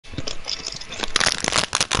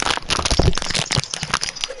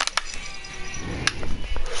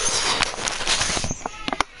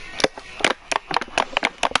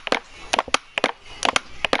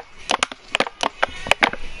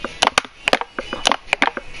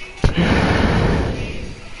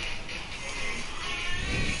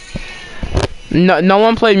No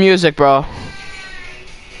one play music, bro.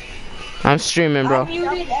 I'm streaming, bro. I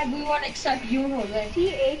muted everyone except you,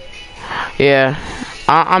 Jose. Yeah,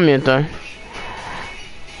 I'm mute though.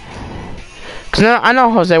 Cause I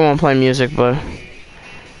know Jose won't play music, but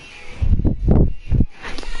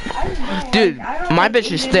dude, my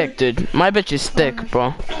bitch is thick, dude. My bitch is thick,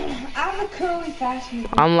 bro. I'm a curly fast mover.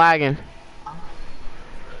 I'm lagging.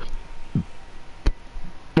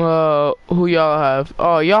 Who y'all have?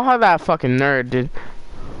 Oh, y'all have that fucking nerd, dude.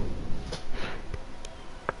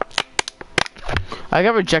 I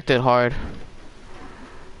got rejected hard.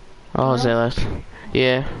 Oh, Jose left.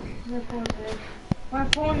 Yeah. My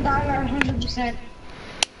phone died at 100%.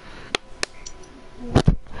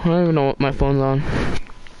 I don't even know what my phone's on.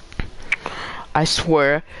 I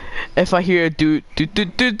swear, if I hear a do,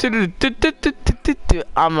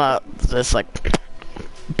 I'm just like,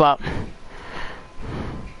 bop.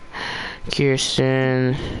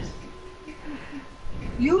 Kirsten.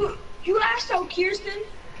 You asked out Kirsten?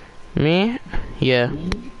 Me? Yeah.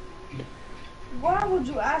 Why would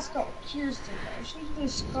you ask out Kirsten? She's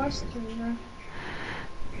disgusting, man.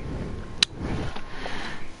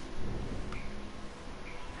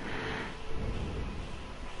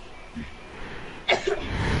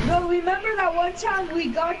 No, remember that one time we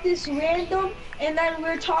got this random and then we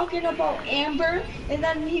were talking about Amber and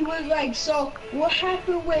then he was like, so what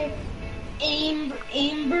happened with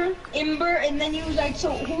Amber, and then he was like, so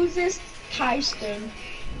who's this Tyson?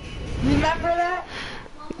 Remember that?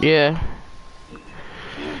 Yeah.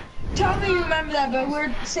 Tell me you remember that, but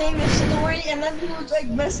we're saying the story and then he was like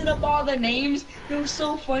messing up all the names. It was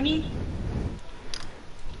so funny.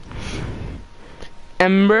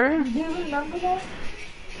 Ember? Do you remember that?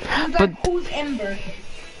 He was But like, who's Ember?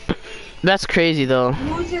 that's crazy though.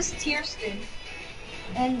 Who's this Kirsten?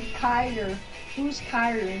 And Kyler. Who's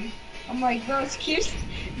Kyron? I'm like, bro, it's Kirsten.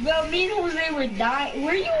 Bro, me and Jose were dying.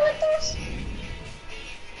 Were you with us?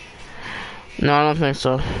 No, I don't think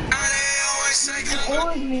so.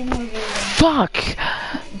 Or me and Jose. Fuck!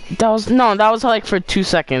 That was like for 2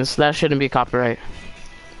 seconds. That shouldn't be copyright.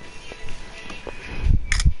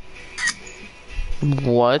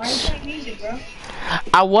 What? Why are you playing music, bro?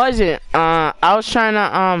 I wasn't. I was trying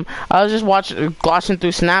to. I was just glossing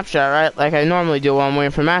through Snapchat, right? Like I normally do while I'm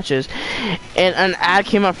waiting for matches. And an ad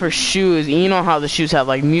came up for shoes. And you know how the shoes have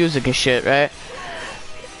like music and shit, right?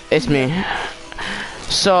 It's me.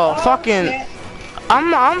 So fucking. Shit.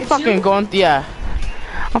 I'm fucking you? going. Yeah.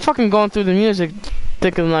 I'm fucking going through the music,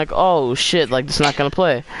 thinking like, oh shit, like it's not gonna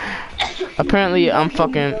play. Apparently, I'm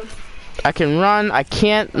fucking. I can run. I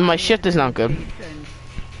can't. My shift is not good.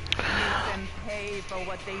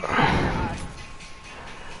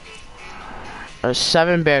 There's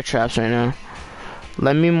 7 bear traps right now.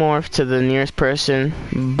 Let me morph to the nearest person.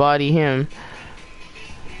 Body him.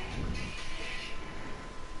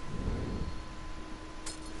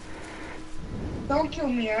 Don't kill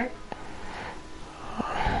me, Eric.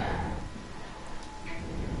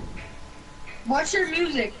 What's your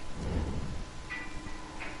music?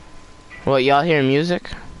 What, y'all hear music?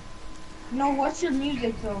 No, what's your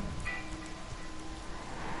music though?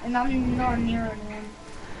 And I'm not near anyone.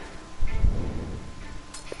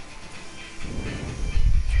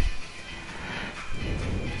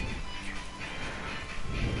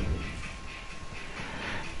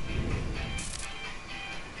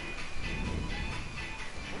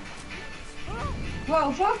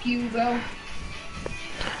 Bro, fuck you, bro.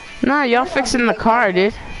 Nah, y'all fixing the car,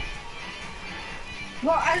 dude.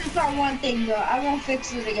 Well, I just got one thing, bro. I won't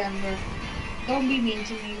fix it again, bro. Don't be mean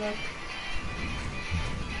to me, bro.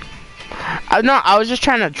 No, I was just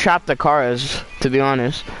trying to trap the cars, to be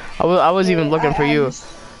honest. I was even looking for you.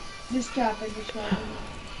 Just trap it, just trap it.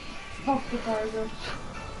 Fuck the car, bro.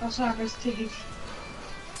 That's not his titties.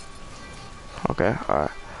 Okay,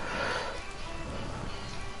 alright.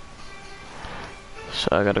 So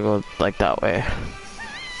I gotta go like that way.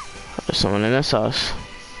 There's someone in this house.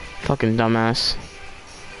 Fucking dumbass.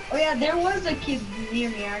 Oh yeah, there was a kid near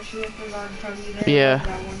me actually. I forgot to tell you. There Yeah. was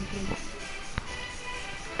that one kid.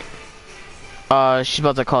 She's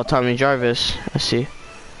about to call Tommy Jarvis. I see.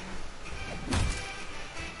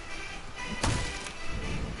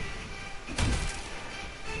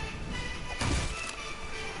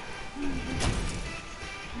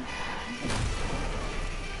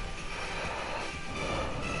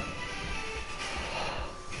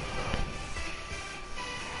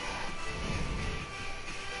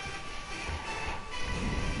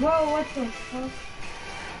 Bro, what the fuck?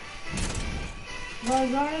 Bro, as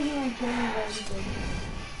long as you don't kill me, that's good.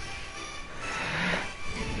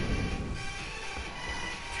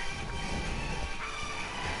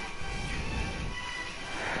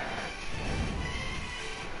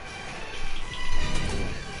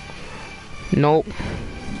 Nope.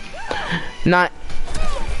 Not.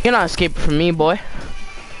 You're not escaping from me, boy.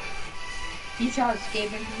 He's not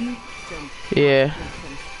escaping from you. Yeah.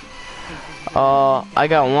 I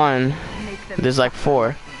got one. There's like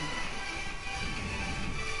 4.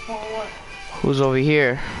 For what? Who's over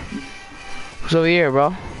here? Who's over here,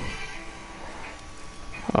 bro?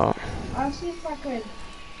 Oh. I'll see if I could.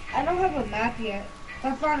 I don't have a map yet. If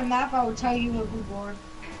I found a map, I will tell you where we're going.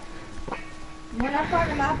 When I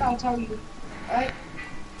find a map, I'll tell you. Alright?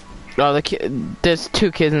 Oh, there's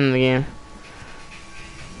 2 kids in the game.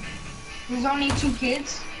 There's only 2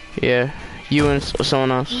 kids? Yeah. You and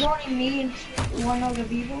someone else. There's only me and 1 other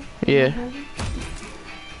people? Yeah.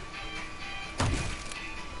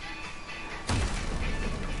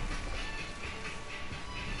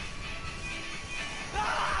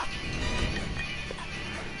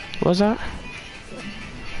 What's that?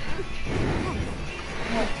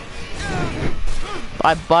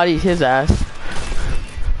 I bodied his ass.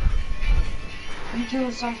 You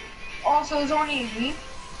killed some. Also, it's only me?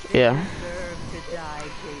 Yeah.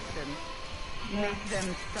 Make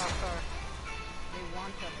them suffer. They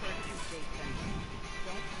want to hurt you, Jason.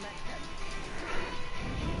 Don't let them.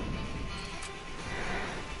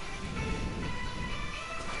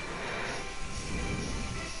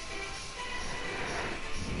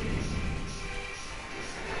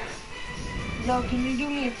 Yo, can you do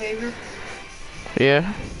me a favor?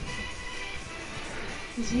 Yeah.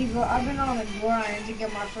 See, bro, I've been on a grind to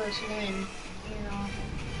get my first win, you know.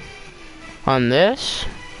 On this?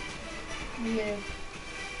 Yeah.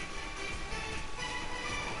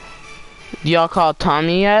 Do y'all call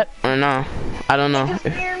Tommy yet? Or no? I don't know.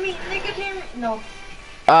 Niggas near me, niggas near me. No.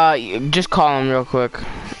 Just call him real quick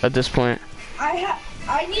at this point.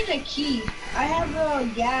 I need a key. I have the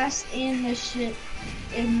gas in the shit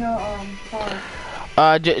in the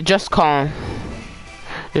car. Just call him.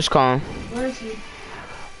 Just call him. Where is he?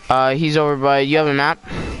 He's over by. You have a map?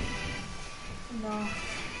 No.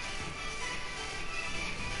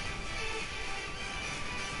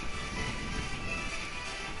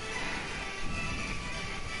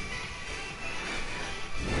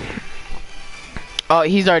 Oh,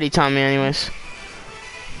 he's already telling me anyways.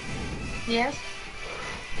 Yes.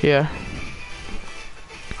 Yeah.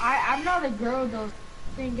 I'm not a girl though.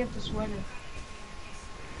 Didn't get the sweater.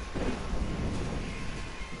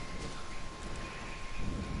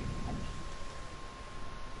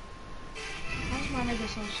 Why's my nigga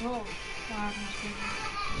so slow?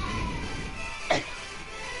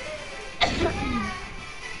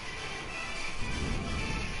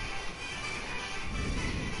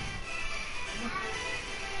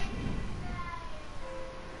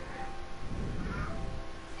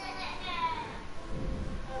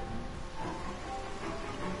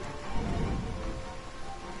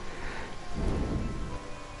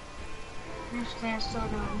 Stand still to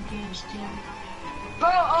engage team.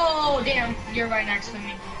 Oh, damn, you're right next to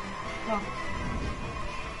me. Oh.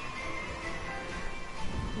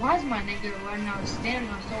 Why is my nigga running out of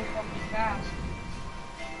stamina so fucking fast?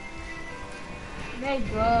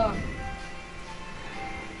 Nigga.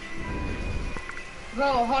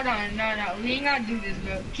 Bro, hold on, no, we ain't gotta do this,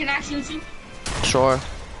 bro. Can I shoot you? Sure.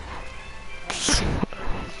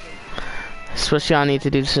 That's what y'all need to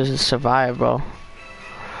do to survive, bro.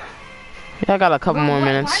 Yeah, I got a couple more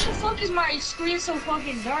minutes. Why the fuck is my screen so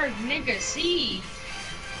fucking dark, nigga? See?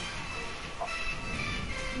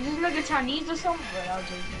 Is this nigga Chinese or something? But I'll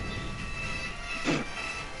just...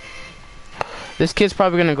 This kid's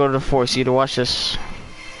probably gonna go to the 4-seater. Watch this.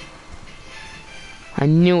 I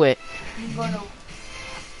knew it.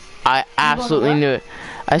 I absolutely knew it.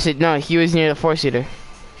 I said no. He was near the 4-seater.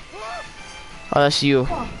 Oh, that's you.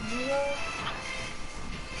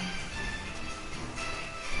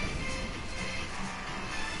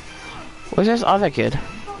 Where's this other kid?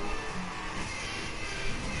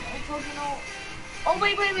 Oh,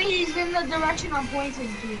 wait, he's in the direction I'm pointing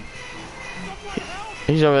to.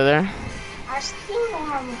 He's over there. I still don't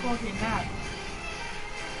have a fucking map.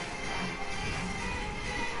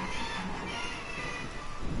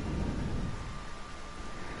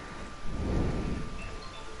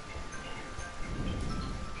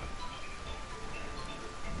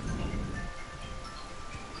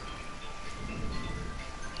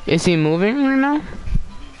 Is he moving right now?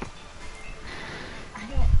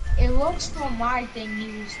 It looks from my thing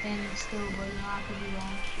he was standing still, but you know, I could be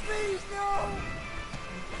wrong. Please no.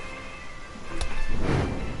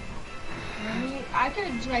 I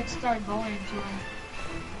could like start going to him.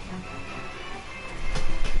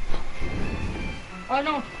 Oh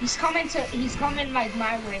no, he's coming like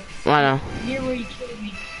my way. I know. Near where he killed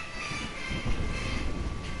me.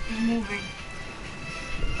 He's moving.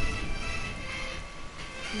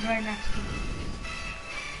 He's right next to me.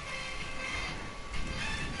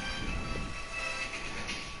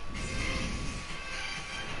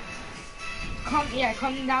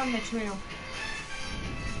 Coming down the trail.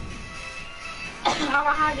 I'm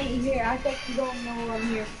hiding here. I think you don't know I'm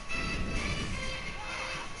here.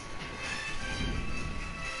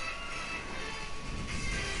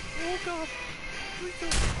 Oh god. Please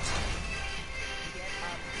don't.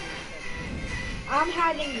 I'm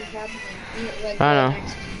hiding in cabin. Like, I know.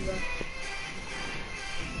 next to you.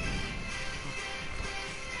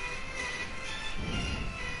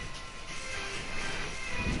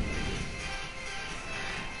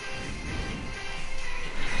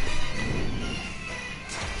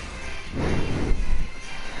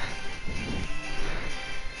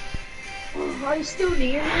 Are you still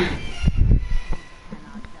near me?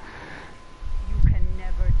 Cannot die. You can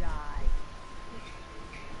never die.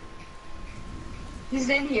 He's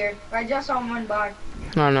in here. I just saw him run by.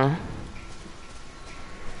 I know.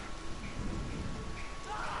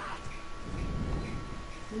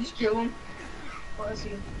 Just kill him. Oh, let's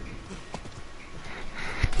see.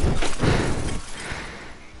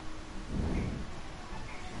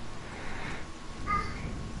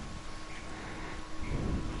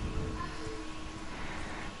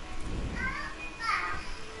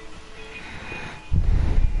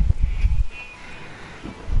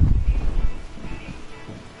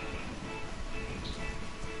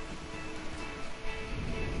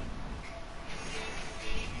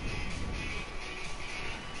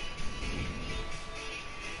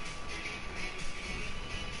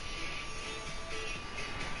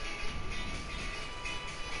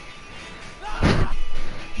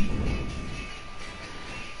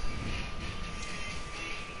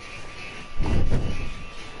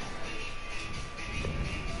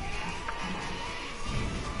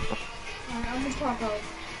 I'm gonna pop out.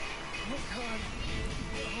 Oh god.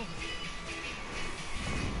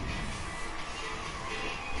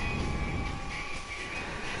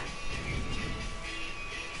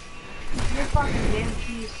 You're fucking damn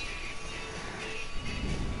piece.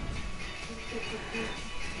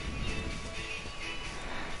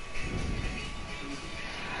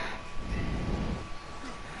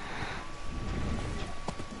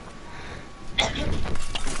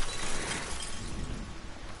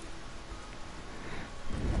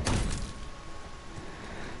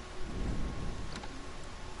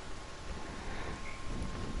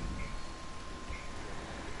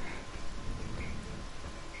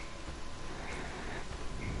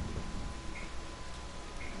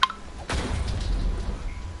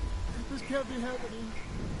 This can't be happening.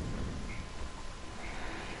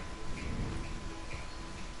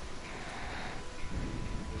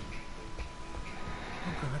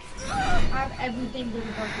 Oh god. I have everything good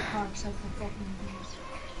about the car except for fucking things.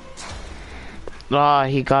 Ah,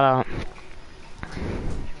 he got out.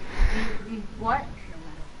 What?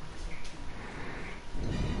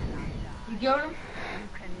 You killed him? You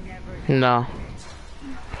can never No.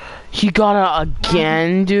 He got out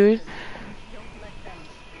again, dude. don't let them.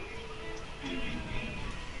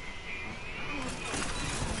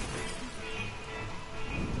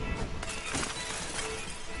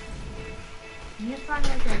 You just find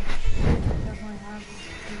like a shit that definitely have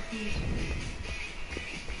a piece.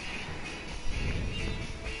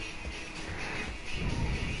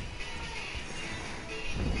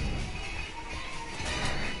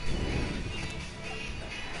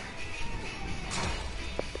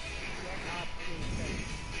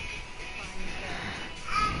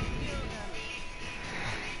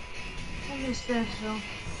 What is this, though?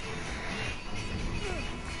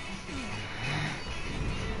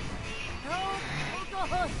 Help! Oh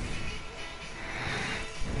god!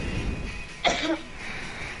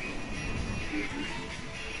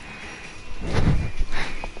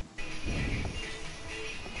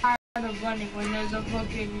 Tired of running when there's a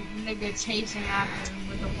fucking nigga chasing after him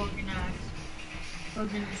with a fucking axe.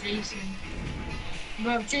 Fucking Jason.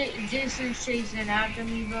 Bro, if Jason's chasing after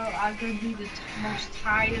me, bro, I could be the most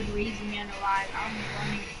tired lazy man alive. I'm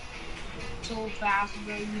running so fast,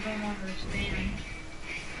 bro, you don't understand.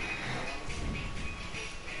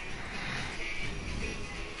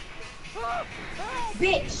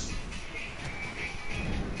 Bitch!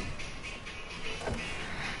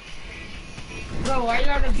 Bro, why you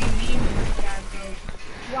gotta be mean like that, bro?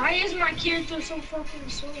 Why is my character so fucking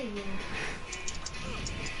slow, bro?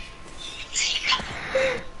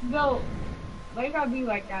 Bro, why you gotta be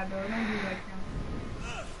like that, bro? Don't be like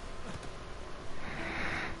that.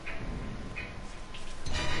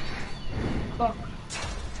 Fuck.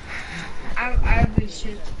 I have this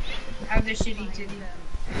shit. I have this shitty titty.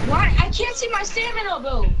 Why? I can't see my stamina,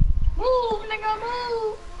 bro. Move, nigga,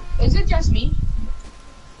 move. Is it just me?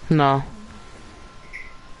 No.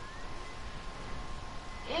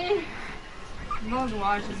 No one's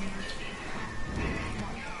watching me.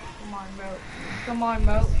 Come on, bro. Come on,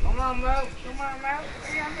 bro. Come on, bro. Come on, bro.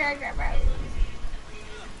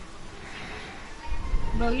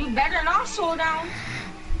 Bro, you better not slow down.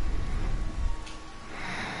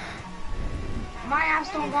 My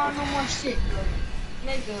ass don't got no more shit, bro.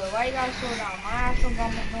 Nigga, why you gotta slow down? My ass don't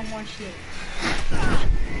got no more shit.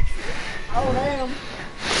 Oh, damn.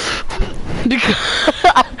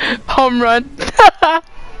 Home run.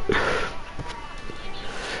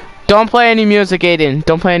 Don't play any music, Aiden.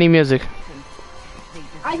 Don't play any music.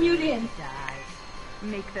 I muted him.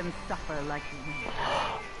 Make them suffer like we.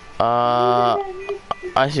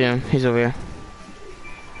 I see him. He's over here.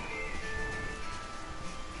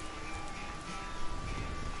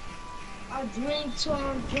 I drink till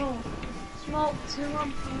I'm drunk. Smoke till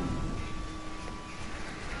I'm drunk.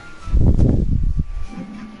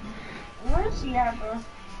 Where is he at, bro?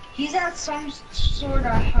 He's at some sort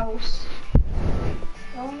of house.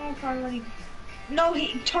 I don't know if I already... No,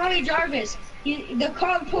 Tommy Jarvis. The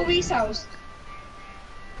called police house.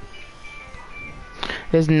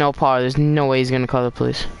 There's no power. There's no way he's gonna call the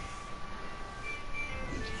police.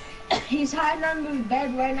 He's hiding under the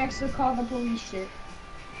bed right next to call the police shit.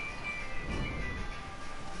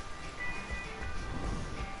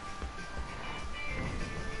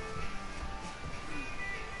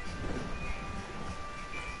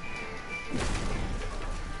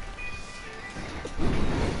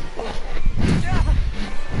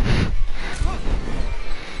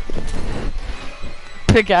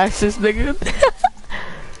 Pickaxe this nigga.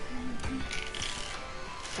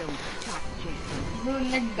 Don't stop chasing. Little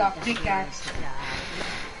nigga got pickaxe.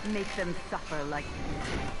 Make them suffer like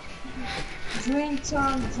Drink till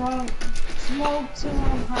I'm drunk. Smoke till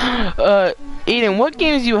I'm high. Aiden, what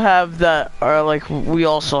games you have that are like we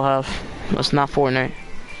also have? That's not Fortnite.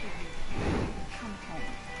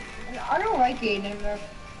 I don't like Aiden, bro.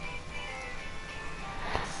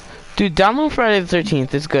 Dude, download Friday the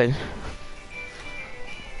 13th. It's good.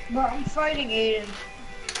 But I'm fighting Aiden.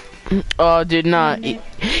 Oh, dude, nah.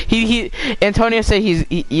 He Antonio said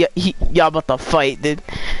y'all about to fight, dude.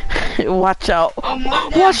 Watch out.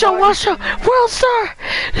 Watch out, watch out. World Star.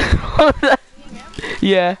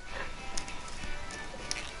 Yeah.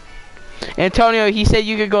 Antonio, he said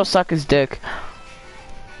you could go suck his dick.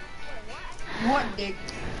 What dick?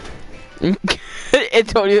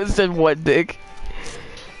 Antonio said what dick?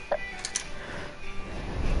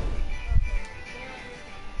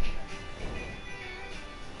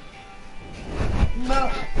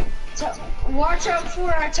 Bro, watch out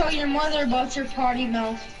before I tell your mother about your potty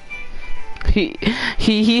mouth.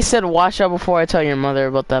 He said watch out before I tell your mother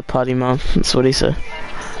about that potty mouth. That's what he said.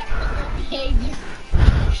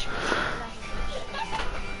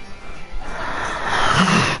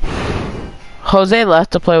 Jose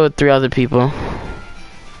left to play with 3 other people.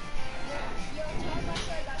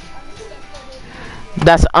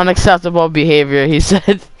 That's unacceptable behavior, he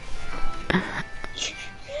said.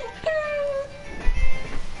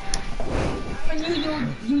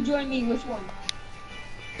 You join me, which one?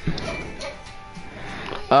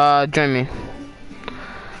 Join me.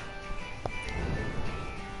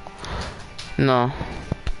 No.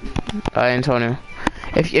 Antonio.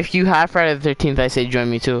 If you have Friday the 13th, I say join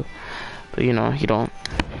me too. But you know, you don't.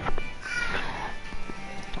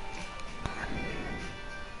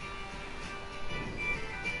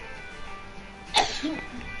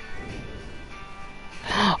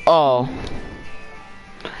 Oh.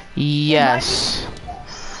 Yes.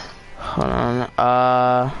 Hold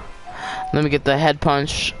on. Let me get the head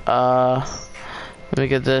punch. Let me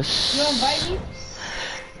get this. You wanna bite me?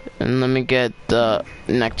 And let me get the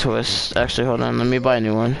neck twist. Actually, hold on. Let me buy a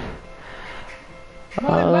new one.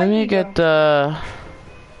 Let me get the...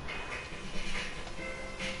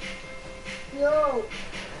 Yo.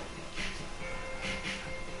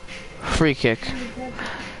 free kick.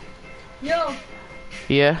 Yo.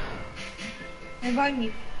 Yeah? Invite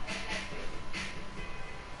me.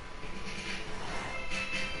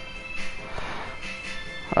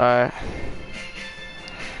 Alright.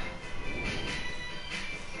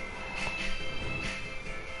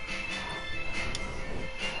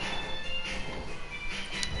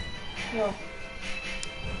 Yo.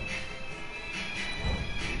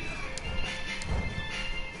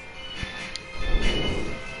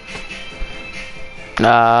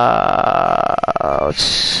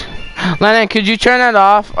 Lennon, could you turn that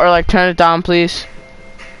off or like turn it down, please?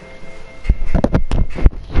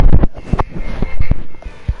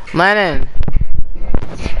 Lennon,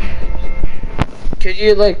 could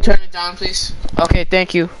you like turn it down, please? Okay,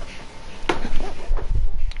 thank you.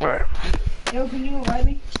 Alright. Yo, can you invite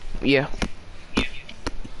me? Yeah.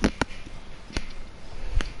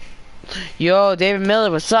 Yo, David Miller,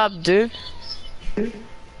 what's up, dude?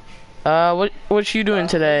 What you doing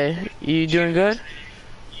today? You doing good?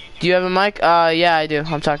 Do you have a mic? Yeah, I do.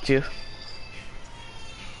 I'm talking to you.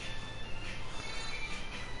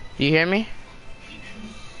 You hear me?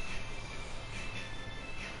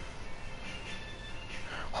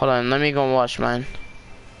 Hold on, let me go watch mine.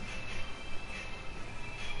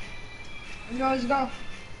 No, let's go.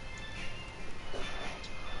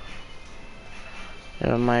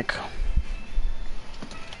 Yeah, mic.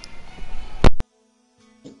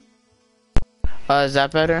 Is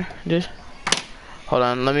that better, dude? Hold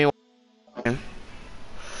on, let me. Is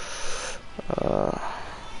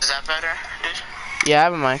that better, dude? Yeah, I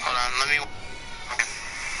have a mic. Hold on, let me.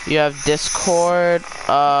 You have Discord. Is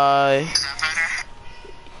that better?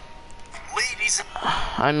 Ladies.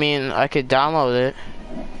 I mean, I could download it.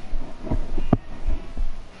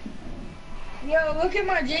 Yo, look at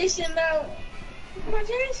my Jason though. Look at my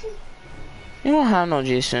Jason. You don't have no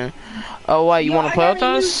Jason. Oh, what? You want to play with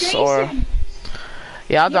us, or?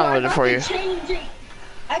 Yeah, I'll download it for you.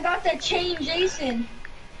 I got the chain Jason.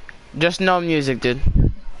 Just no music, dude.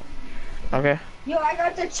 Okay. Yo, I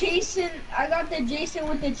got the Jason. I got the Jason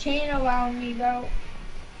with the chain around me, bro.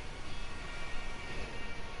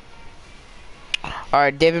 All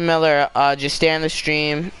right, David Miller. Just stay on the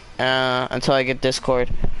stream until I get Discord.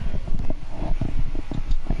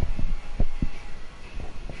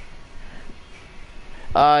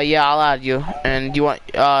 Yeah, I'll add you. And do you want?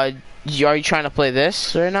 Are you trying to play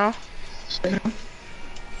this right now?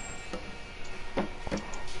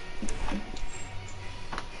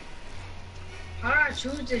 How do I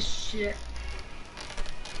choose this shit?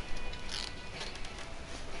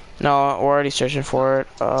 No, we're already searching for it.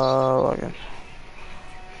 Login.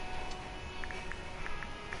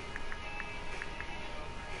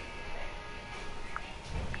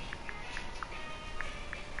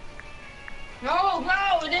 No,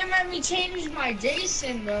 bro, it didn't let me change my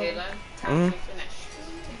Jason, bro.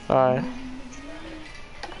 Alright.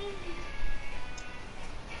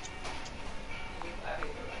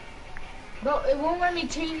 Bro, it won't let me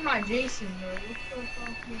change my Jason, bro. What the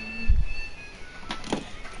fuck do you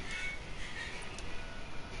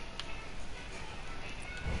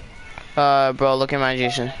mean? Bro, look at my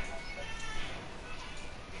Jason.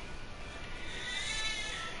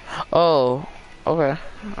 Oh, okay.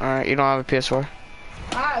 Alright, you don't have a PS4.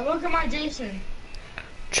 Alright, look at my Jason.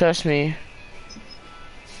 Trust me.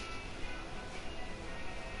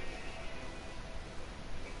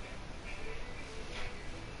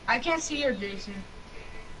 I can't see your Jason.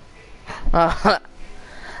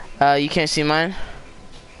 You can't see mine?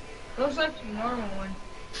 Looks like the normal one.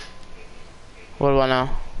 What about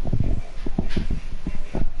now?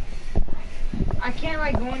 I can't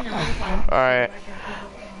like go in there. Alright.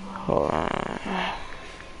 Hold on.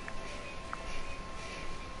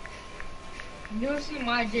 You'll see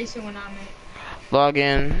my Jason when I'm in. Log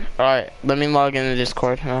in. Alright, let me log in the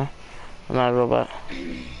Discord now. I'm not a robot.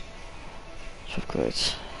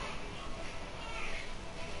 Swift.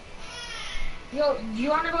 Yo, do you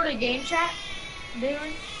want to go to game chat,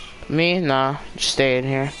 David? Me? Nah, just stay in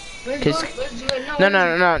here. Let's Kids, go, let's do it.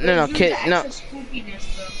 no, kid, no.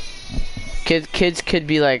 Spoopiness, bro. Kids could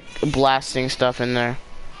be like blasting stuff in there.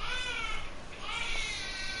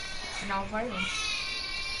 And I'll fight him.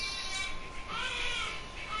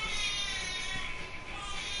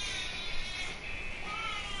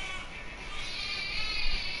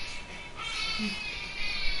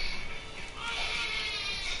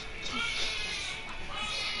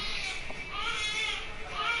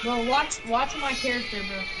 Bro, watch my character,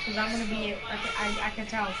 bro, because I'm gonna be, I can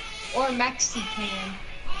tell. Or Mexican.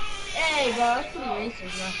 Hey, bro, that's pretty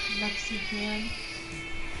racist, bro. Mexican.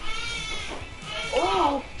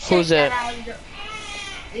 Oh, Who's it?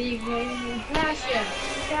 There you go. Pass it.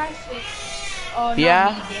 Oh, no,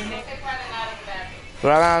 Yeah? me, damn it.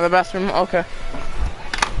 Right out of the bathroom? Okay.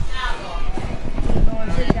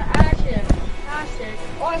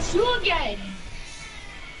 Oh, it's you again.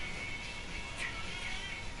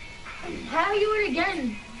 How are you in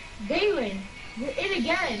again? Valen, you're in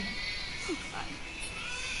again. What am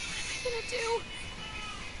I gonna do?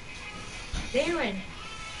 Valen.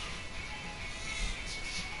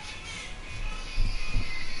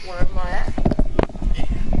 Where am I at?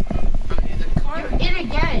 You're in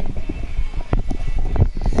again.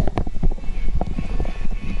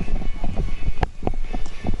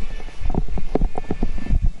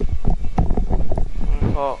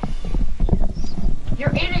 Oh. You're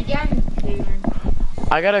in again, Valen.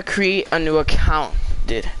 I gotta create a new account,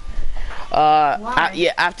 dude. Why?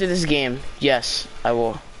 Yeah, after this game, yes, I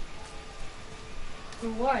will. For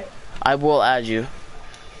what? I will add you,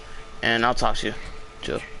 and I'll talk to you,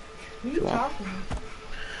 too. Who you talking to?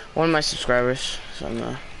 One of my subscribers. So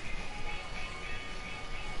I'm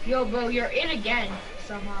Yo, bro, you're in again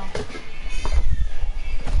somehow.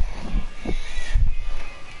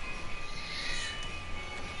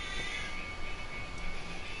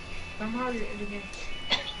 Somehow you're in again.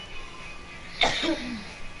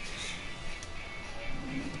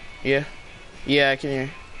 Yeah. Yeah, I can hear.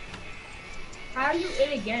 How are you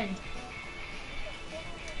in again?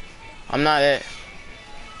 I'm not it.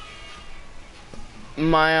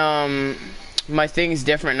 My thing is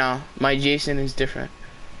different now. My Jason is different.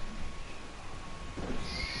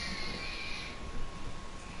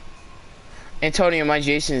 Antonio, my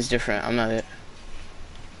Jason is different. I'm not it.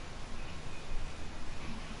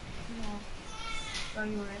 No. Are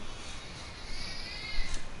you right?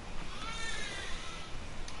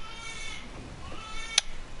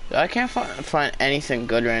 I can't find anything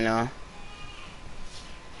good right now.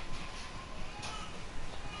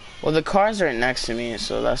 Well, the car's right next to me,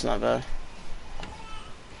 so that's not bad.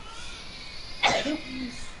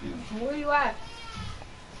 Where you at?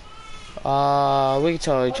 We can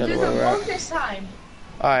tell each other where There's a we're room at. this time.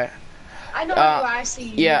 Alright, I know where I see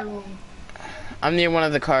you. yeah. I'm near one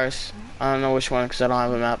of the cars. I don't know which one because I don't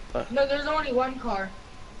have a map, but... No, there's only one car.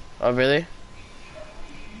 Oh, really?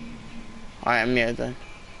 Alright, I'm near it then.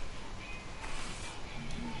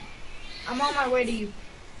 I'm on my way to you.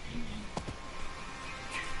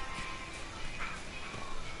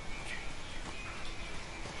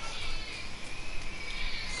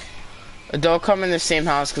 Don't come in the same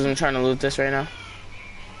house because I'm trying to loot this right now.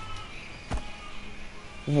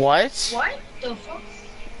 What? What the fuck?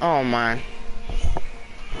 Oh my.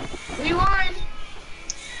 Rewind.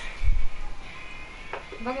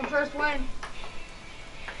 Got my first win.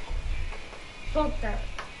 Fuck that.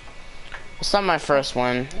 It's not my first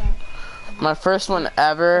one. My first one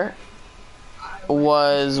ever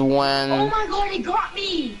was when... Oh my god, it got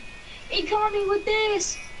me! It got me with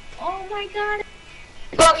this! Oh my god.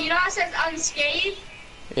 Bro, you know how it says unscathed?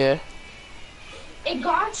 Yeah. It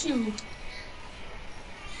got you.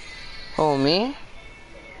 Oh, me?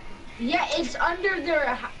 Yeah, it's under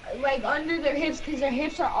their, like, under their hips, because their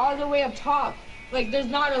hips are all the way up top. Like, there's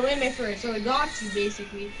not a limit for it, so it got you,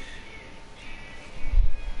 basically.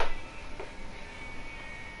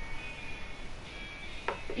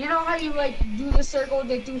 You know how you, like, do the circle with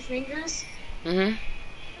the 2 fingers? Mm-hmm.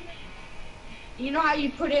 You know how you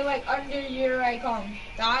put it, like, under your, like,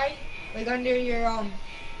 thigh? Like, under your,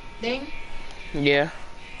 thing? Yeah.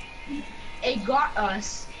 It got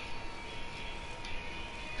us.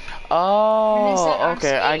 Oh,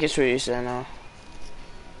 okay. I guess what you're saying now.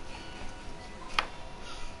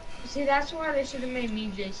 See, that's why they should have made me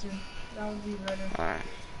Jason. That would be better. Alright.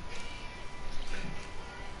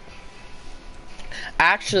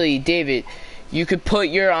 Actually, David, you could put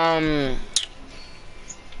your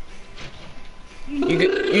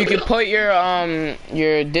you could put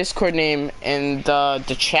your Discord name in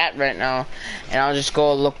the chat right now, and I'll just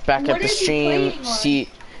go look back What at the is he stream, playing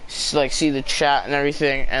on? see the chat and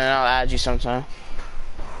everything, and then I'll add you sometime.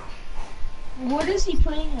 What is he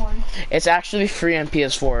playing on? It's actually free on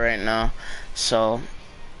PS4 right now, so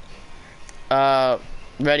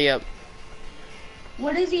ready up.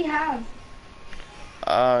 What does he have?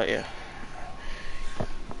 Yeah.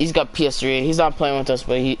 He's got PS3. He's not playing with us,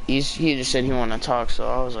 but he just said he wanted to talk, so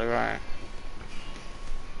I was like, alright.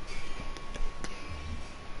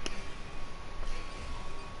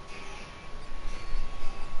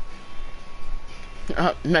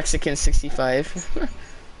 Mexican 65.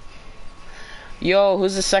 Yo,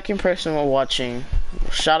 who's the second person we're watching?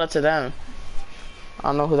 Shout out to them. I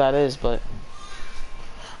don't know who that is, but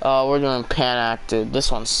we're doing Panac, dude.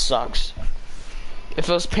 This one sucks. If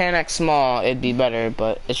it was Panac small, it'd be better,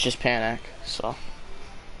 but it's just Panac, so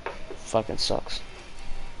fucking sucks.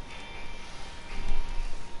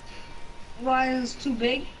 Why is it too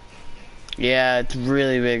big? Yeah, it's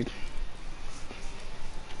really big.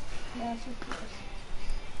 Yeah, it's okay.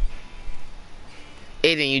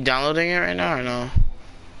 Aiden, you downloading it right now or no?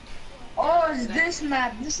 Oh, it's this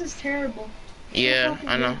map. This is terrible. Yeah,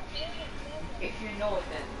 I know. If you know it,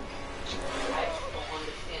 then I don't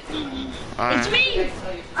understand. Alright. It's me!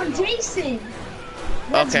 I'm Jason!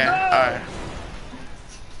 Let's Okay, go! alright.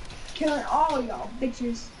 Killing all y'all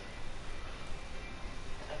bitches.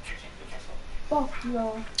 Fuck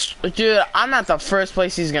y'all. Dude, I'm at the first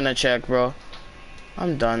place he's gonna check, bro.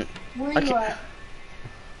 I'm done. Where you Okay. at?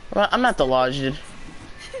 Well, I'm at the lodge, dude.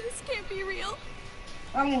 This can't be real.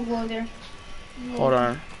 I'm gonna go there. Hold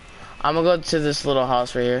on. I'm gonna go to this little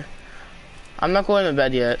house right here. I'm not going to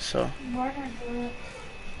bed yet, so Why not do it?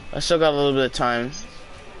 I still got a little bit of time.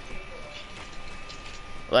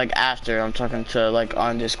 Like after I'm talking to like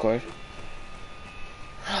on Discord.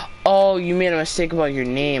 Oh, you made a mistake about your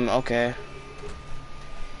name. Okay.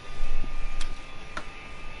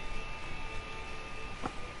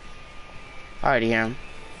 I already hear him.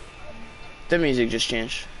 The music just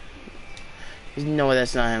changed. No,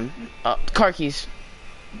 that's not him. Car keys.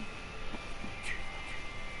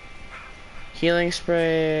 Healing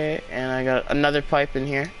spray, and I got another pipe in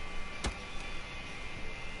here.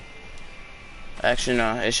 Actually,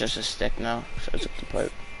 no, it's just a stick now, so I took the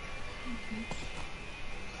pipe.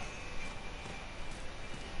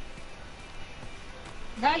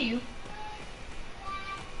 Is that you?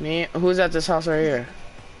 Me? Who's at this house right here?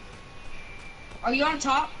 Are you on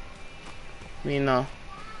top? Me, no.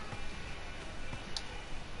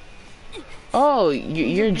 Oh,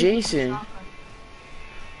 you're Jason.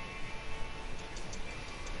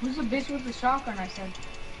 Who's the bitch with the shotgun? I said.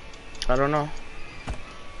 I don't know.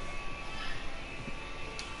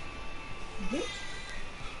 Bitch?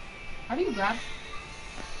 How do you grab?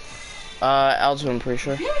 L2, I'm pretty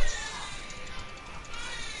sure. Bitch!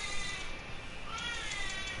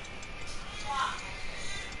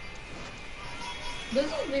 Does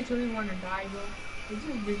this bitch really want to die, bro? Is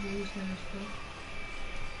this bitch really gonna scream?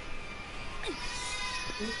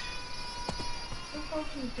 What the fuck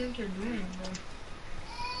do you think you're doing, bro?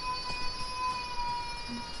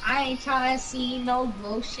 I ain't trying to see no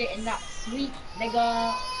bullshit in that sweet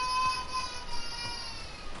nigga.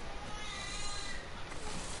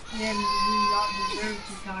 Then we all deserve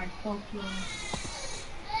to die. Fuck you.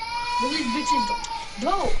 Where these bitches go?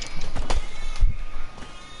 Go!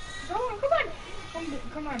 Come on!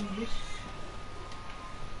 Come on, bitch.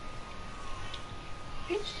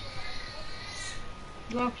 Bitch.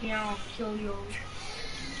 Lucky I'll kill you.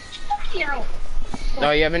 Lucky I'll.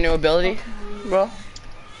 Oh, you have a new ability, bro?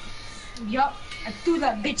 Yup. I threw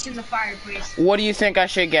that bitch in the fireplace. What do you think I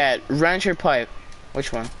should get? Wrench or pipe?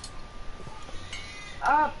 Which one?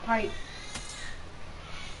 Pipe.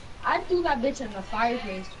 I threw that bitch in the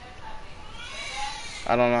fireplace.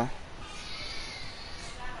 I don't know.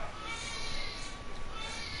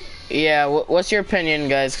 Yeah, what's your opinion,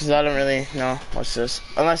 guys? Because I don't really know what's this.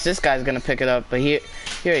 Unless this guy's gonna pick it up, but here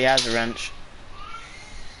he has a wrench.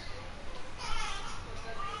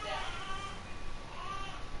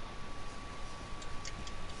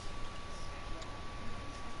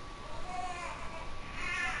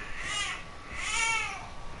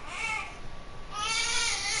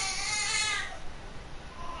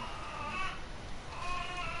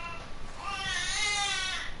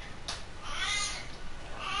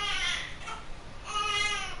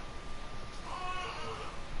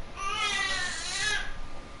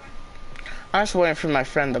 I'm just waiting for my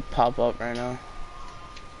friend to pop up right now.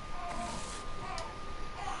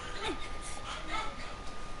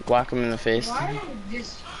 Whack him in the face. Why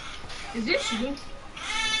is this you?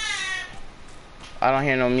 I don't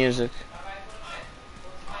hear no music.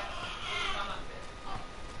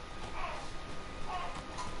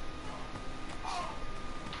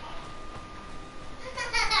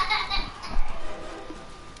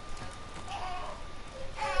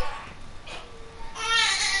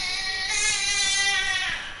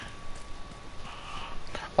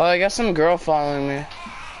 Oh, I got some girl following me.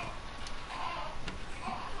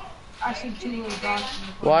 I see two little dogs in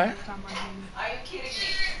the Why? every time I hear you. Are you kidding me?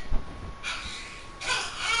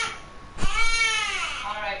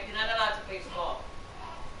 Alright, you're not allowed to play ball.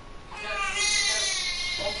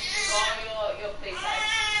 Just focus on your play time.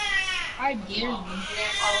 I dare you. You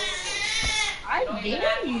didn't follow the rules. I Don't even dare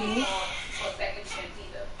ask me you. for second chance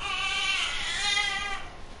either.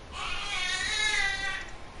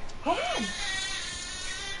 Come on.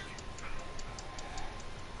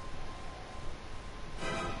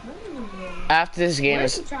 After this game,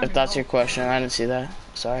 Where's he trying if to that's go? your question, I didn't see that.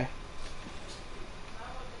 Sorry.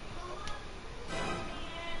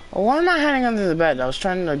 Well, why am I hiding under the bed? I was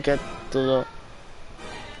trying to get the little...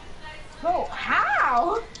 Bro,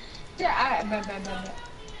 how? Yeah, bet.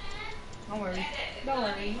 Don't worry. Don't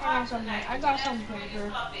worry. I got something for you,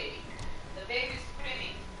 girl. The baby's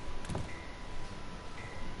screaming.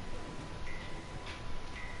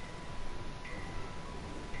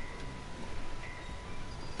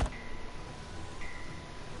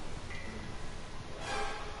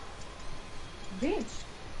 Bitch,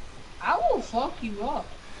 I will fuck you up.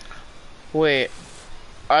 Wait.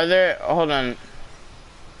 Are there... Hold on.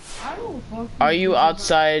 I will fuck Are you up.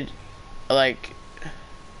 outside, like...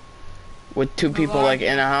 with two people, like,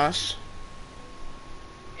 in a house?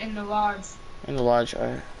 In the lodge. In the lodge,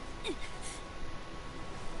 alright.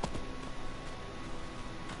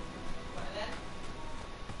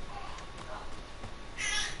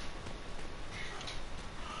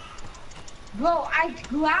 Bro, I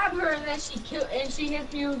grabbed her and then she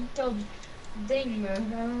hit me with the thing,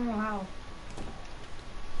 man. I don't know how.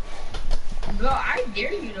 Bro, I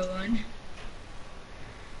dare you to run.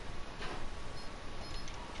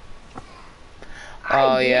 Oh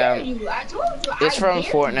I yeah, dare you. I told you. it's I from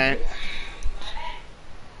dare Fortnite.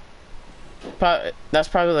 You. That's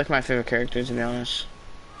probably like my favorite character, to be honest.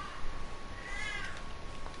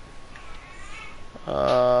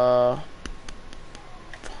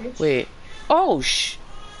 Wait. Oh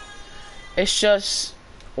It's just.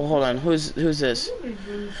 Well, hold on. Who's this?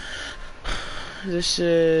 This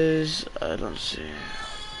is. I don't see.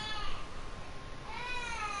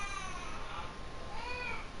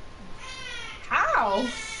 How?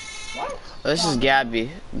 What? This is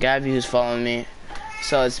Gabby. Gabby who's following me.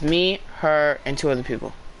 So it's me, her, and 2 other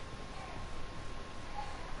people.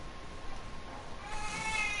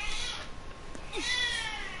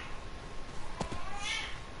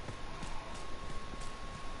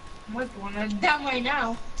 What's going on down right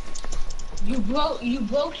now? You broke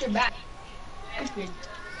your back. Stupid.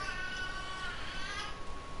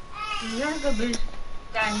 You're the bitch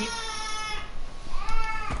guy.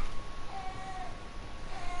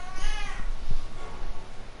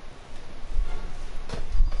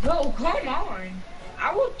 Bro, come on.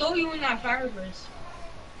 I will throw you in that fireplace.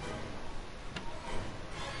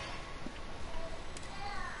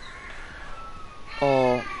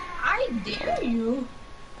 Oh. I dare you.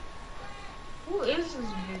 Who is this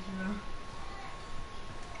bitch now?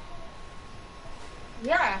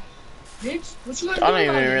 Yeah. Bitch, what you gonna do? I don't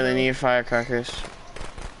about even it, really bro? need firecrackers.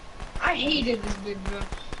 I hated this bitch, bro.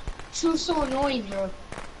 She was so annoying, bro.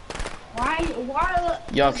 Why?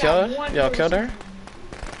 Y'all was kill that her? one Y'all killed person- her?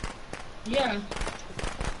 Yeah.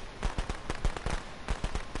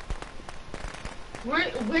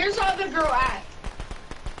 Where's the other girl at?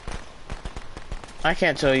 I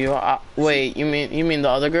can't tell you. Wait, you mean the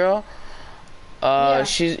other girl? Yeah.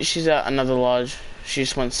 She's at another lodge. She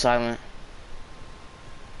just went silent.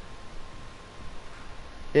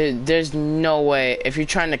 There's no way. If you're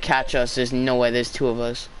trying to catch us, there's no way. There's 2 of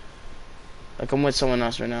us. Like, I'm with someone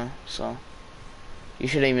else right now, so you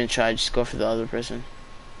shouldn't even try. Just go for the other person.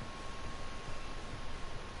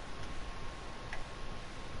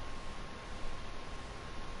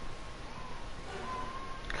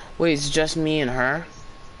 Wait, it's just me and her?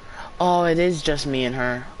 Oh, it is just me and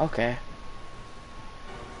her. Okay.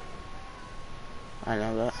 I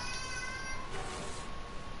know that.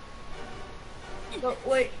 But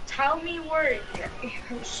wait, tell me where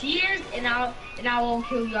she is, and I won't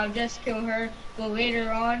kill you. I'll just kill her. But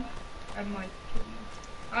later on, I might kill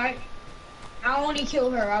you. Alright? I'll only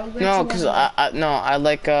kill her. I'll let No, you cause run away. I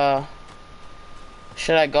like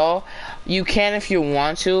should I go? You can if you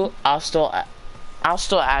want to. I'll still add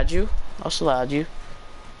you. I'll still add you.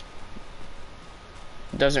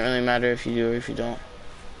 It doesn't really matter if you do or if you don't.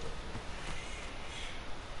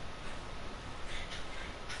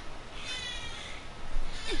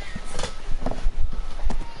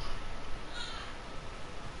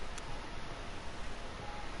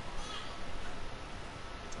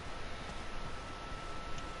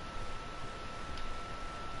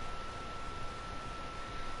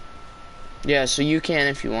 Yeah, so you can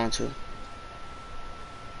if you want to.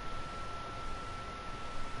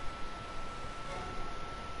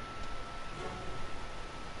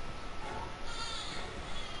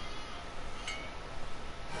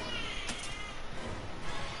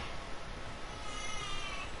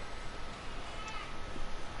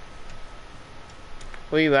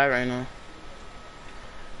 Where you at right now?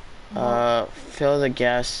 Fill the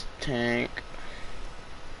gas tank.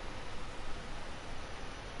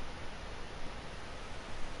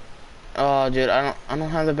 Oh, dude, I don't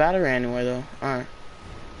have the battery anywhere though. All right.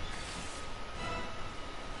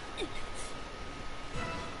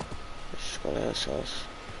 Let's just go to this house.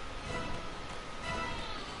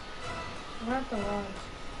 We're at the lodge.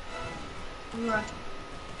 Right.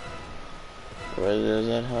 Where is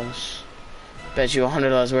that house? Bet you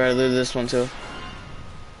 $100 where I lose this one too.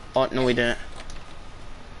 Oh no, we didn't.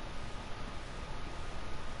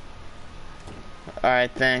 All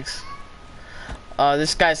right, thanks.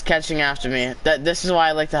 This guy's catching after me. This is why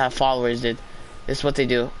I like to have followers, dude. This is what they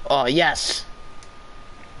do. Oh yes.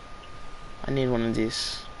 I need one of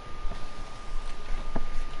these.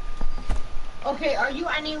 Okay, are you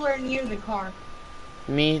anywhere near the car?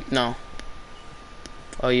 Me? No.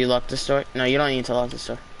 Oh, you locked the store? No, you don't need to lock the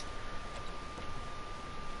store.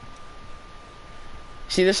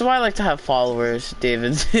 See, this is why I like to have followers,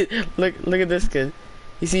 David. look at this kid.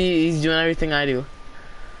 You see, he's doing everything I do.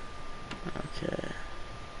 Okay.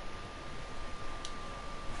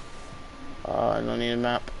 Oh, I don't need a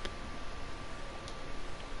map.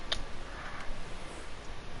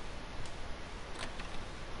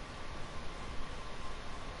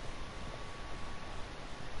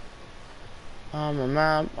 I'm a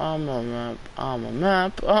map, I'm a map, I'm a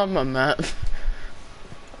map, I'm a map.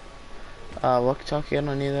 Walkie-talkie, I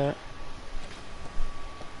don't need that.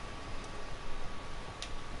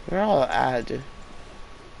 Where all at, dude?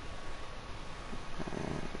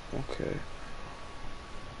 Okay.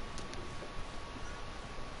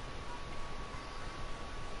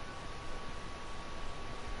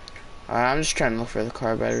 Alright, I'm just trying to look for the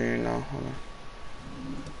car battery right now. Hold on.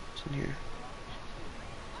 It's in here.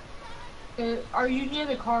 Are you near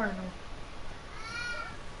the car or no?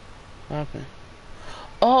 What happened?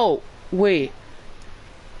 Oh, wait.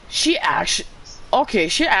 She actually... Okay,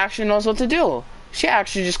 she actually knows what to do. She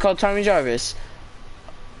actually just called Tommy Jarvis.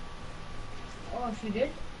 Oh, she did?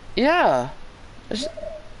 Yeah.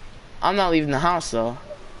 I'm not leaving the house, though.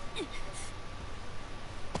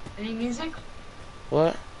 Any music?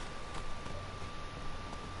 What?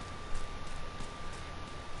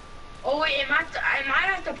 Oh wait, am I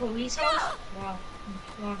at the police house? Wow.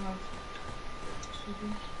 Wrong house.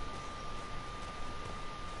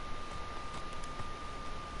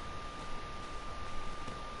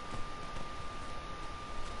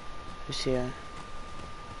 Who's here?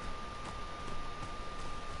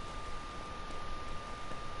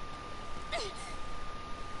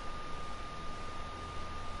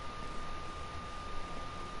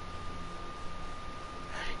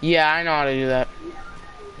 Yeah, I know how to do that.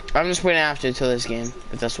 I'm just waiting after till this game,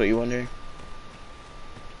 if that's what you're wondering.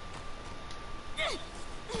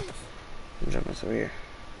 I'm jumping through here.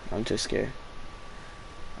 I'm too scared.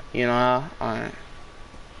 You know how? Alright.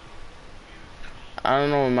 I don't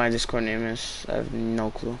know what my Discord name is. I have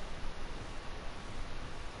no clue.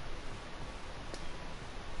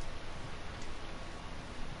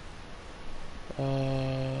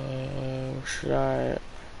 Should I?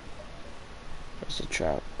 Where's the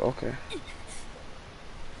trap? Okay.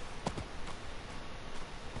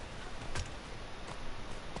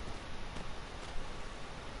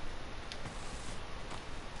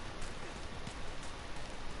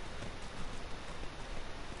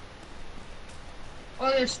 Oh,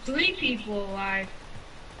 there's 3 people alive.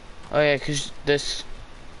 Oh yeah, cause this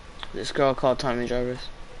girl called Tommy Jarvis.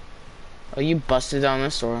 Oh, you busted down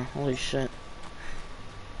this door. Holy shit.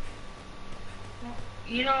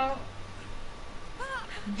 You know,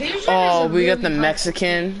 Vision Oh, is a we got really the helpful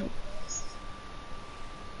Mexican. thing.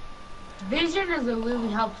 Vision is a really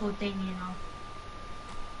helpful thing, you know.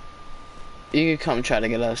 You could come try to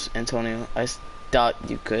get us, Antonio. I doubt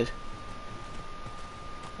you could.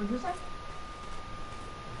 What'd you say?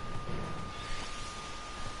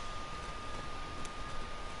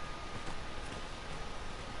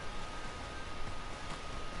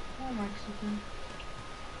 Oh, Mexican.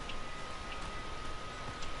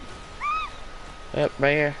 Yep,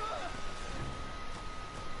 right here.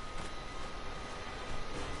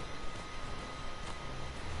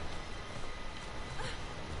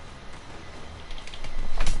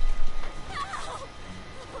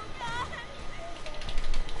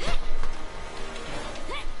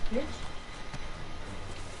 Bitch.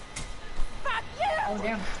 Oh,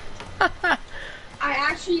 damn.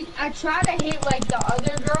 I tried to hit like the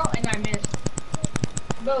other girl and I missed.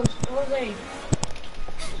 Ghost, Jose.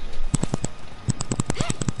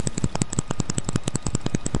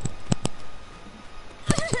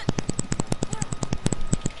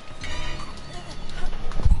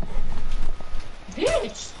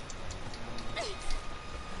 Bitch!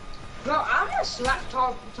 Bro, I'm gonna slap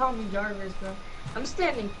Tommy Jarvis, bro. I'm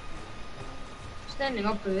standing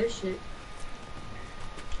up for this shit.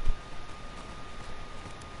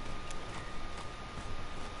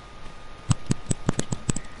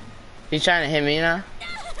 He's trying to hit me now.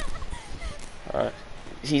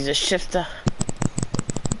 He's a shifter.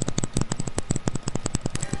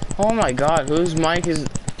 Oh my god, whose mic is...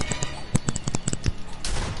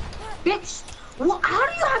 Bitch! Well, how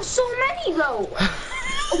do you have so many though?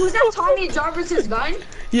 Was that Tommy Jarvis's gun?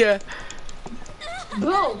 Yeah.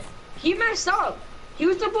 Bro, he messed up. He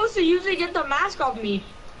was supposed to usually get the mask off me.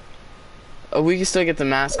 Oh, we can still get the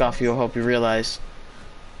mask off you, I hope you realize.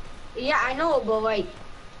 Yeah, I know, but like...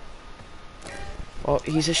 Oh,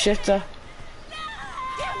 he's a shifter.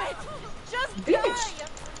 Damn it! Just Bitch! die!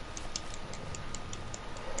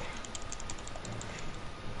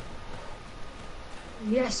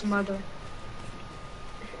 Yes, mother.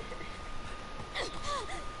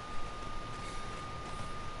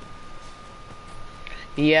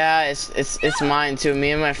 Yeah, it's mine too.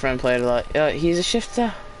 Me and my friend played a lot. He's a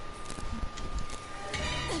shifter.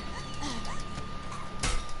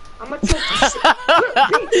 I'm gonna choke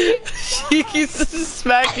the shit. She keeps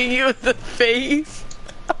smacking you in the face.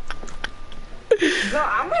 Bro,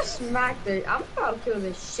 I'm gonna smack the... I'm gonna kill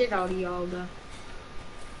the shit out of y'all, though.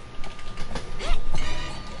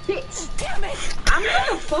 Bitch, Damn it! I'm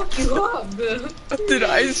gonna fuck you up, bro. Dude,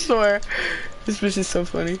 I swear. This bitch is so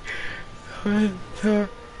funny. What the...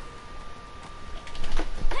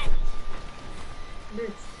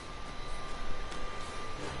 Bitch.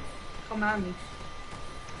 Come at me.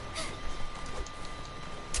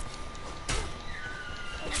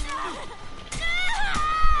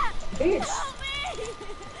 Bitch.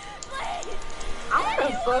 I'm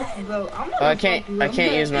gonna fuck you, bro. I'm gonna Oh, I fuck you.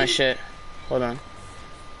 can't use my shit. Hold on.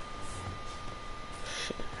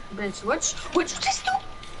 Bitch, what you just do?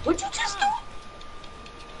 What you just do?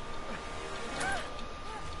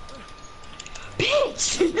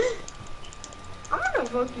 Bitch! I'm gonna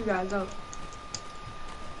fuck you guys up.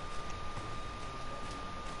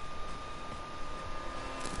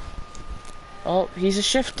 Oh, he's a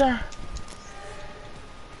shifter.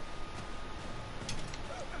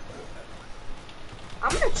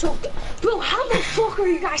 I'm gonna choke it. Bro, how the fuck are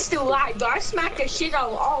you guys still alive, bro? I smacked the shit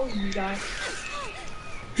out of all of you guys.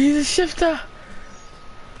 He's a shifter.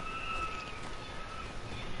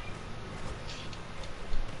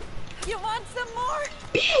 You want some more?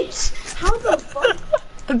 Bitch! How the fuck?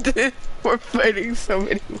 Dude, we're fighting so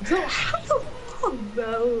many. Bro, how the fuck,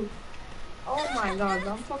 bro? Oh my god,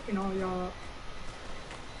 I'm fucking all y'all up.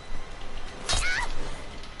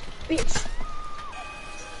 Bitch.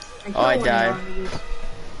 Oh, I don't wanna died. go into this.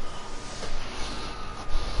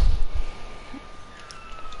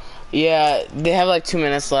 Yeah, they have like 2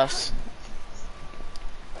 minutes left.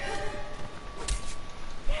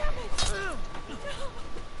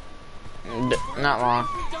 Not long.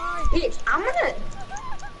 Bitch, I'm gonna...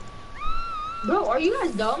 Bro, are you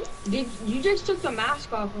guys dumb? Did you just took the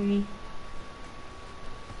mask off of me?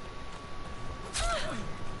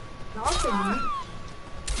 No,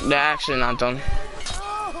 They're actually not done.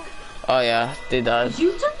 Oh yeah, they died. if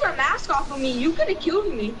you took the mask off of me, you could have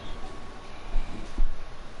killed me.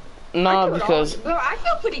 No, killed because bro, I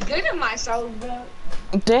feel pretty good in myself, bro.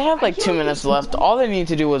 they have like I 2 minutes left. All they need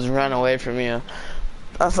to do was run away from you.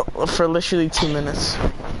 That's for literally 2 minutes.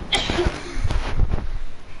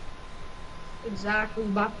 Exactly,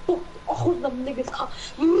 but fuck all them niggas up.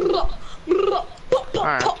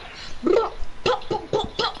 Alright.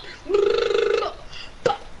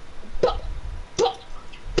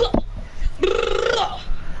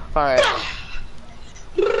 Alright.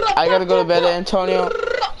 I gotta go to bed, Antonio.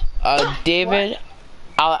 David,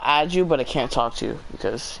 I'll add you, but I can't talk to you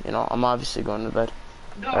because, you know, I'm obviously going to bed.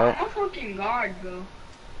 No, Alright. I'm a fucking guard, bro.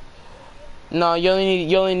 No, you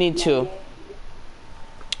only need 2.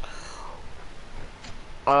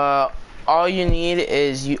 All you need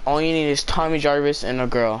is Tommy Jarvis and a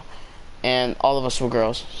girl, and all of us were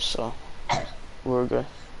girls, so we're good.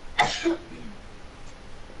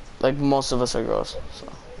 Like most of us are girls. So.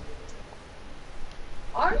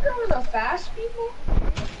 Aren't girls the fast people?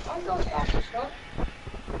 Aren't girls fast as fuck?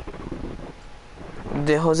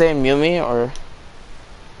 Did Jose mute me or?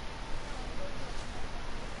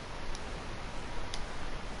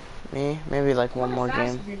 Me? Maybe like one more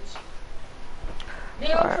game. They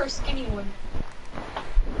go Alright. for a skinny one.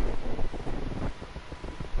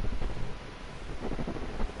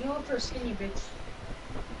 You go for a skinny bitch.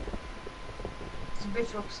 This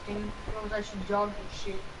bitch looks skinny. Knows I should jog and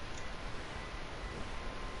shit.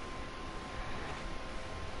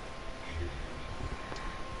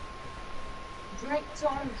 Drink till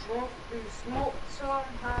I'm drunk and smoke till I'm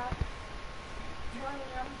high. Money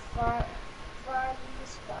I'm fire in the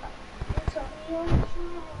sky. You tell me I'm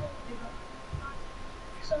trying.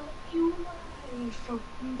 So you lie from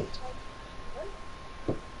me.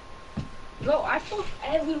 Bro, I fucked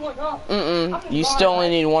everyone up. You still only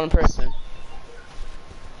need one person.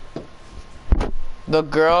 The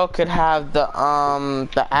girl could have the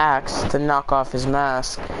axe to knock off his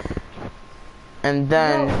mask. And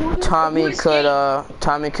then Tommy could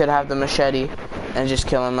have the machete and just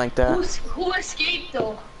kill him like that. Who escaped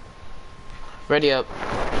though? Ready up.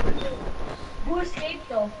 Who escaped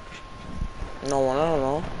though? No one, I don't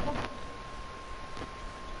know.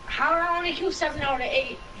 How did I only kill 7 out of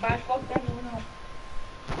 8? But I fucked everyone up.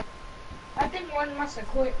 I think one must have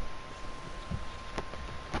quit.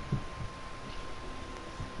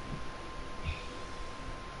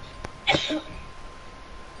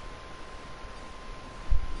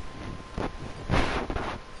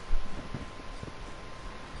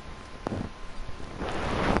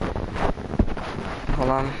 Hold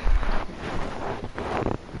on.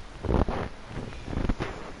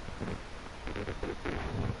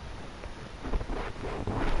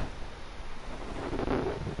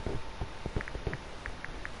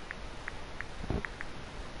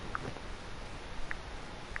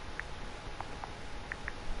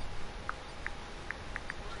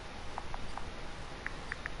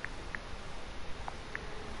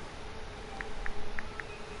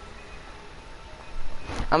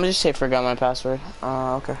 I'm gonna just say forgot my password.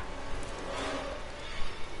 Okay.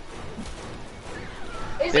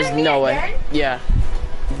 Is There's it me no way. again? Yeah.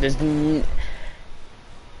 There's Shut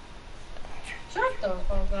the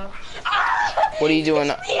fuck up. what are you doing?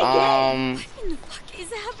 It's me again. What in the fuck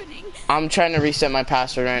is happening? I'm trying to reset my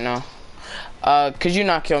password right now. Could you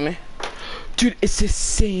not kill me? Dude, it's the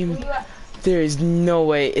same. There is no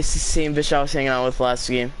way it's the same bitch I was hanging out with last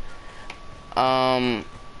game. I'm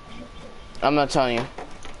not telling you.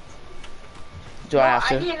 Do I have I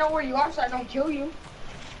to? didn't know where you are, so I don't kill you.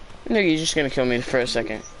 Nigga, you're just gonna kill me for a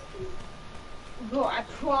second. Bro, I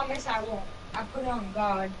promise I won't. I put it on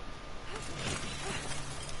God.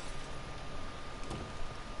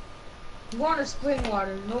 I'm going to spring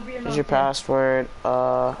water. No beer, no Here's your thing. password.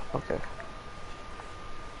 Okay.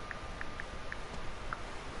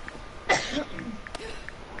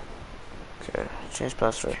 Okay, change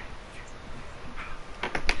password.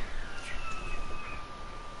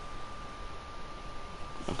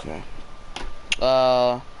 Okay.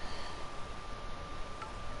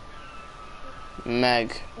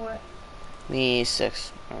 Meg. What? Me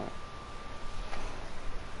 6. Alright.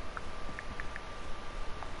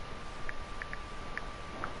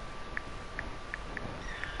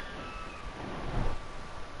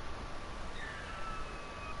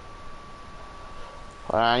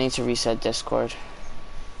 Hold on, I need to reset Discord.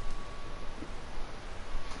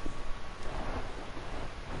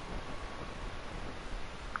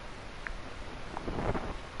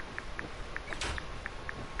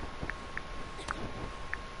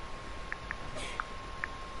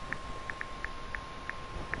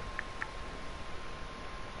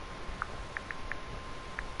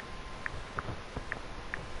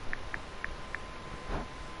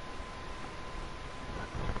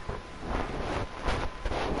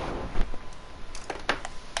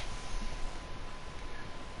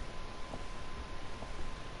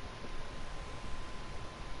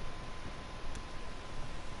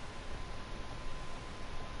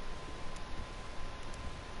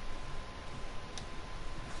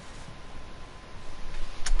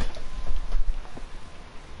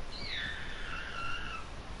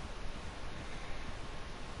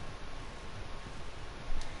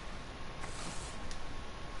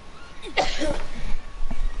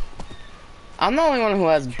 I'm the only one who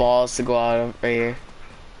has balls to go out right here.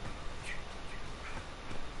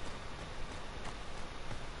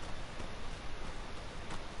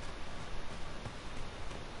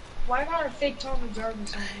 Why not a fake Tommy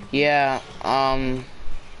Jarvis on me? Yeah,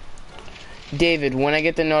 David, when I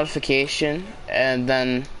get the notification,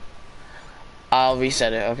 and I'll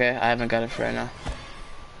reset it, okay? I haven't got it for right now.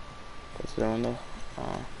 Close the window.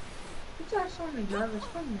 Who's that Tommy Jarvis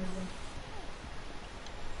from there?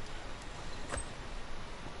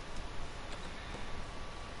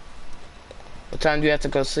 What time do you have to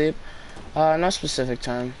go sleep? No specific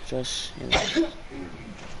time, just, you know,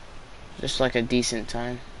 just like a decent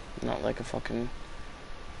time, not like a fucking,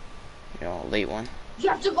 you know, late one. You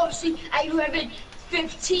have to go sleep at 11,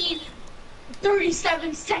 15,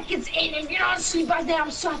 37 seconds in. If you're not asleep by then,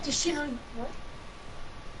 I'm so have to shit on. What?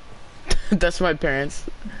 That's my parents,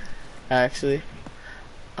 actually.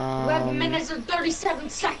 11 minutes and 37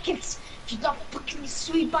 seconds. If you're not fucking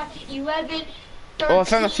asleep by 11, Oh, I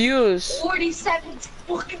found a fuse. 47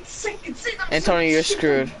 fucking seconds in. I'm Antonio, so you're shit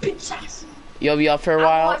screwed. on, bitch ass. You'll be up for a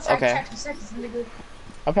while? Okay. 30 seconds, nigga.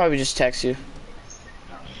 I'll probably just text you.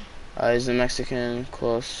 Is the Mexican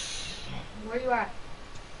close? Where you at?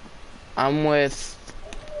 I'm with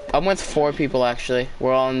 4 people actually.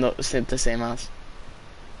 We're all in the same house.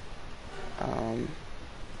 I'm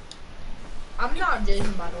not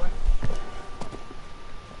Jason, by the way.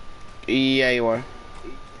 Yeah, you are.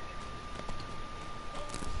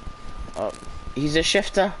 Oh, he's a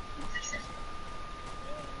shifter.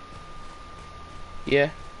 Yeah.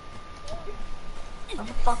 How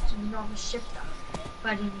the fuck do you know I'm a shifter? If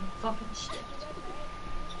I didn't even fucking shift.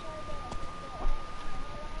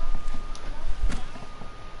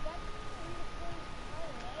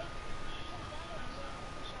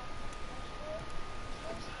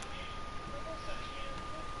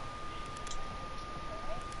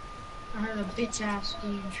 I heard a bitch ass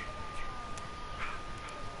scream.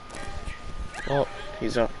 Oh,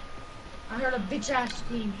 he's up. I heard a bitch ass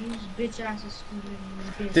scream. Whose bitch ass is screaming?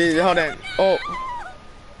 Bitch. Dude, hold on. Oh.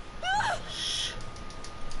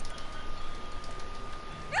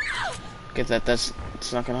 Get that. It's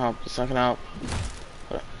not gonna help. It's not gonna help.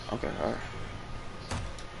 Hold on. Okay, alright.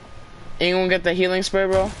 Anyone get the healing spray,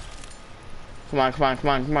 bro? Come on, come on, come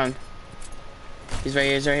on, come on. He's right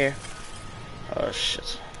here. He's right here. Oh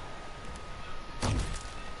shit.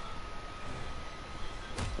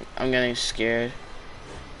 I'm getting scared.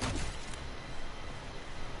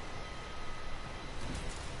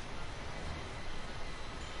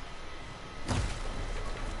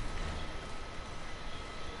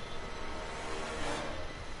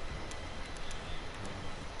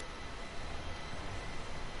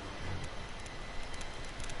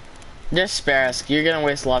 Just spare us. You're gonna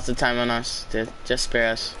waste lots of time on us, dude. Just spare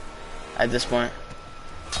us. At this point.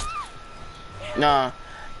 No.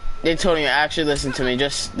 They told me, actually listen to me.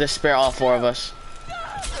 Just spare all 4 of us.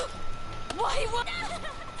 Why?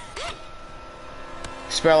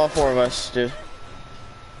 Spare all 4 of us, dude.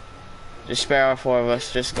 Just spare all 4 of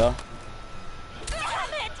us. Just go. Damn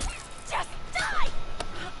it! Just die!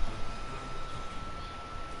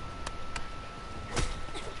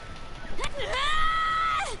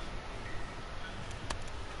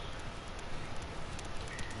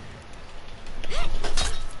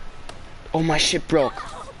 Oh, my shit broke.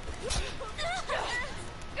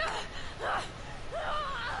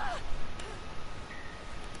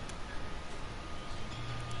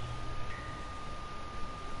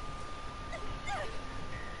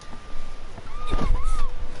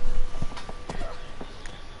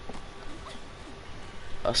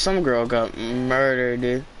 Oh, some girl got murdered,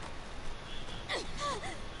 dude.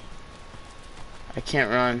 I can't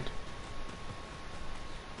run.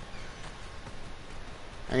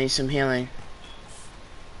 I need some healing.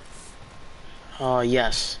 Oh,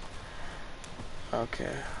 yes.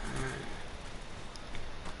 Okay.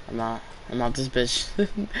 I'm out this bitch.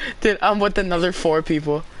 Dude, I'm with another 4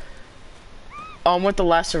 people. Oh, I'm with the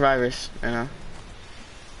last survivors, you know.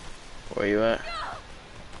 Where you at?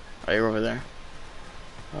 Oh, you're over there.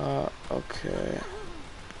 Okay.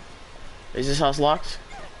 Is this house locked?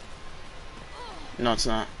 No, it's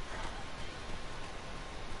not.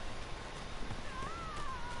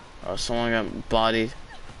 Oh, someone got bodied.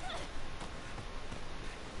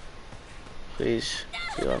 Please,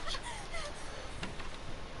 be locked.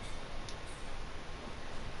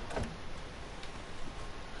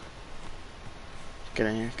 Get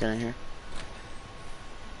in here, get in here.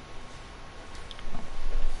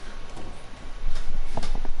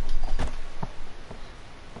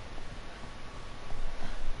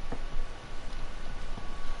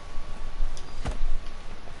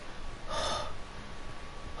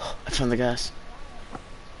 I found the gas.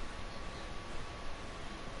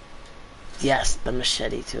 Yes, the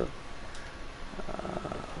machete too.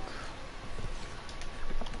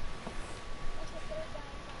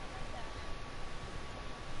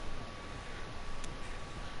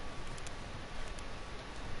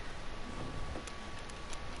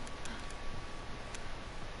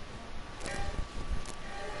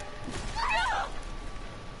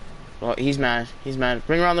 Well, he's mad. He's mad.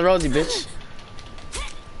 Bring around the roads, you bitch.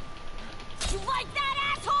 You like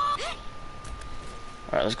that, asshole?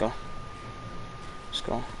 Alright, let's go. Let's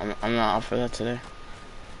go. I'm not out for that today.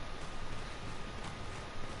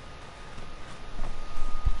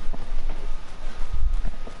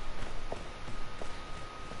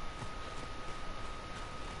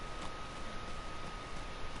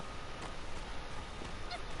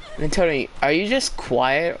 And Tony, are you just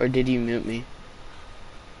quiet or did you mute me?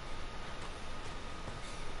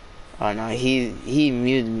 Oh no, he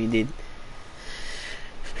muted me, dude.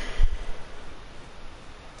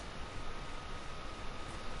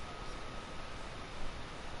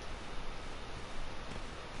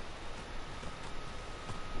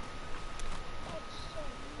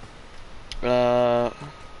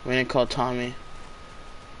 We need to call Tommy.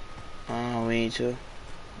 We need to.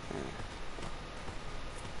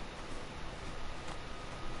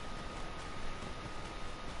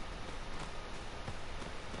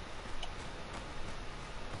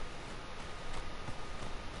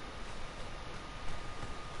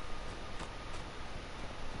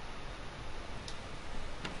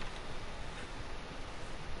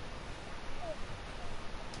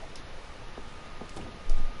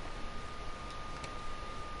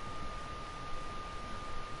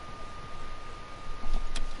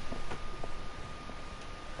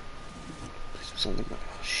 Something.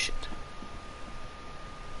 Oh shit.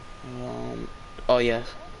 Oh yes.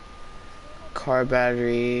 Car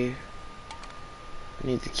battery. I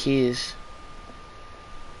need the keys.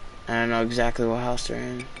 I don't know exactly what house they're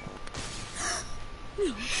in.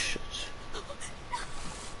 Shit.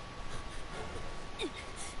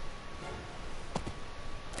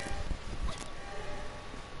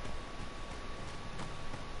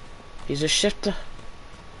 He's a shifter.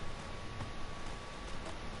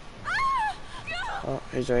 Oh,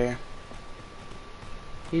 he's right here.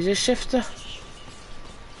 He's a shifter.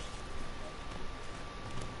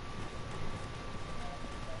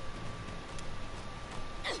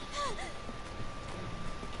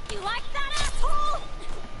 You like that, asshole?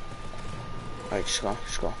 Alright, just go,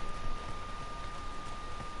 just go.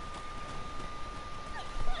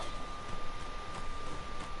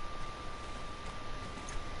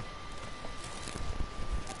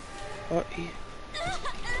 Oh, yeah.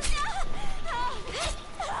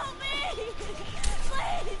 Help me!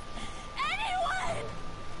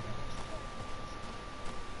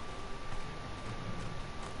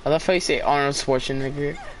 love how you say Arnold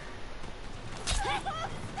Schwarzenegger.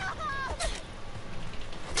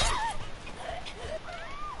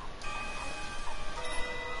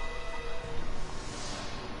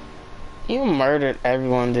 You murdered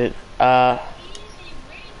everyone, dude. Nah.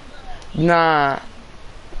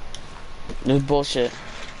 This bullshit.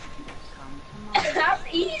 Come to mommy. That's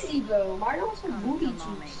easy, bro. Why don't some Come booty to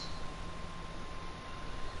mommy. cheeks?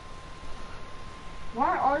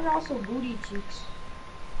 Why are y'all so booty cheeks?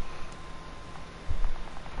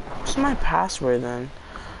 What's my password then?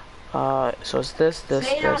 So it's this,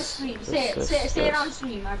 Say it on this, stream. this, Say it. this, Say it on this,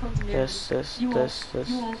 stream. I come to this, this, You won't. this, this,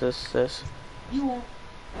 You won't. this. You won't.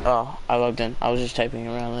 Oh, I logged in. I was just typing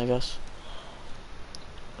around, I guess.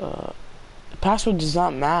 The password does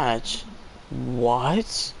not match.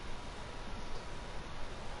 What?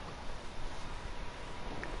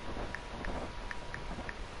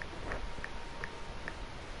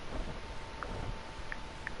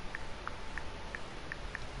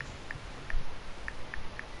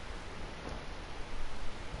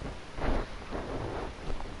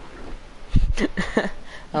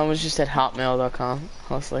 I was just at hotmail.com.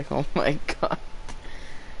 I was like, oh my god.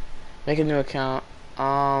 Make a new account.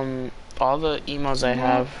 All the emails I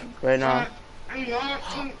have right now.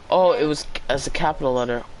 Oh, it was as a capital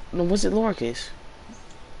letter. No, was it lowercase?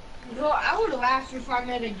 Bro, I would laugh if I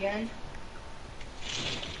met again.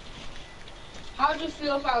 How would you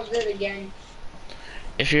feel if I was it again?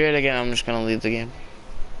 If you're it again, I'm just gonna leave the game.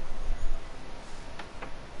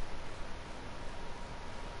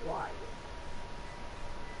 Why?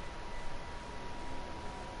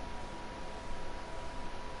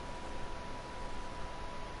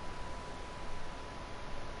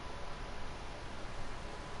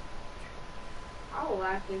 I'll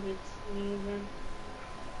laugh if it's me then.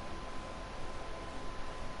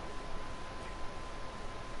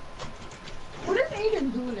 What is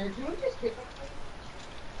Aiden doing there? Can we just get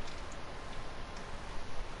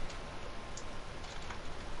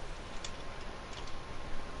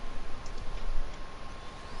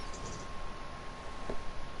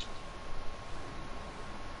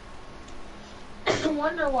I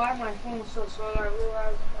wonder why my phone's so slow. I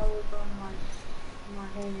realized I was on my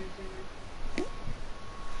home internet.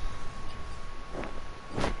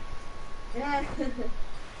 Yeah.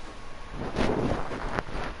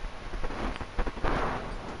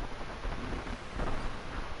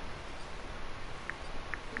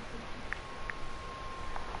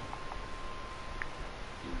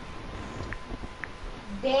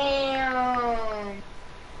 Damn.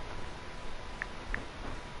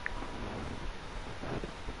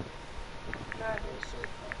 That is so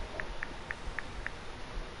funny.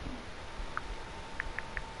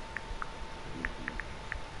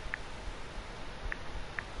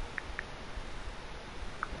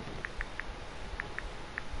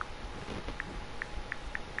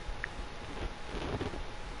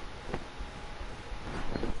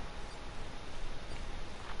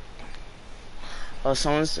 Oh,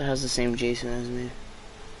 someone has the same Jason as me.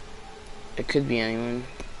 It could be anyone.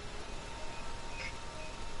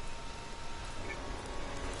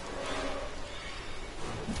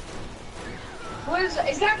 What is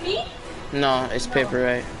that me? No, it's paper,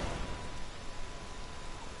 right?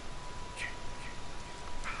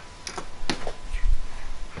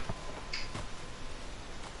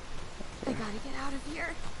 I gotta get out of here.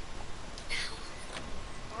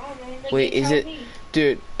 I don't know, Wait, they is tell it? me.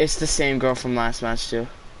 Dude, it's the same girl from last match, too.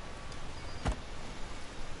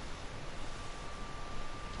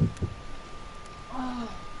 Oh.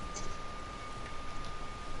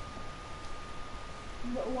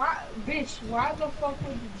 But why, bitch, why the fuck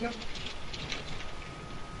would you jump?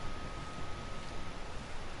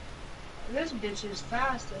 This bitch is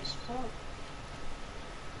fast as fuck.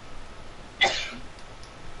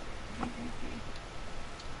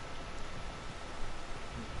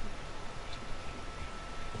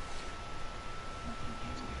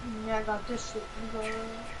 Yeah, I got this shit.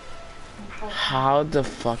 How the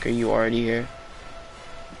fuck are you already here?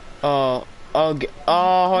 Oh, hold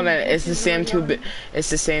on. It's the same it's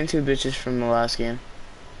the same two bitches from the last game.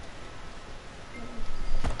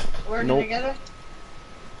 Working Nope. together?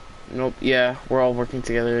 Nope. Yeah, we're all working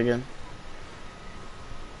together again.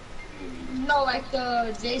 No, like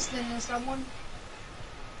the Jason and someone.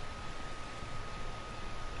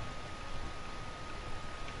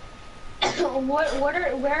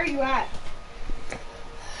 Where are you at?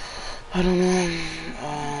 I don't know.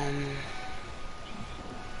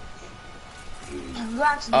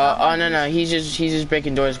 Oh no, he's just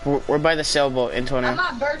breaking doors. We're by the sailboat, Antonio. I'm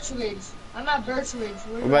at Birchridge.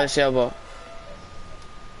 Where We're you by the at? sailboat.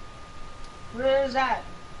 Where is that?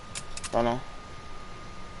 Don't know.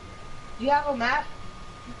 Do you have a map?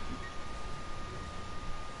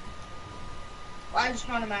 Oh, I just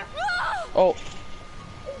found a map. Oh,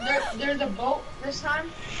 There's a boat this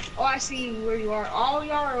time. Oh, I see where you are. All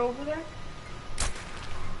y'all are over there.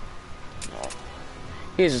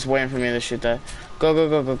 he's just waiting for me to shoot that. Go, go,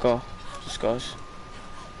 go, go, go. Just goes.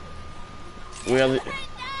 Really?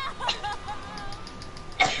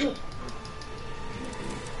 I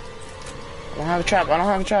don't have a trap. I don't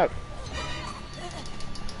have a trap.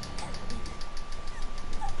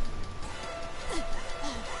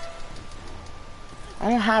 I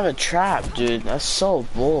don't have a trap, dude. That's so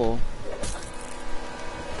bull.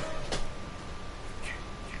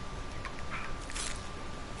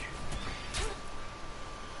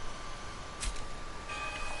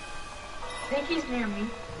 I think he's near me.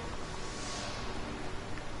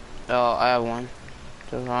 Oh, I have one.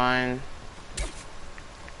 Divine.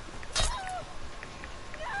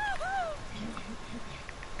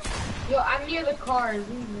 Yo, I'm near the cars.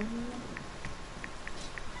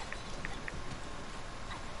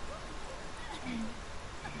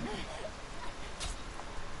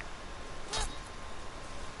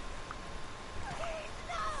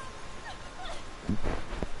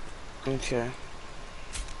 Okay.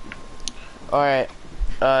 Alright.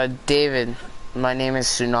 David. My name is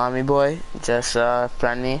Tsunami Boy. Just,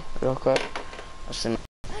 friend me real quick.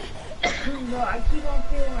 No, I keep on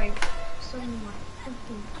feeling like someone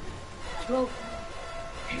fucking broke.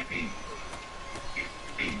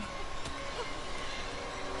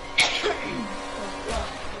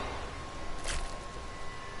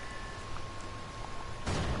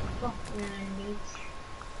 Fuck, man, bitch.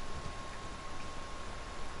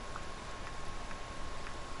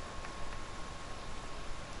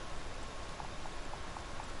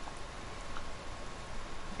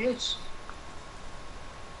 Bitch.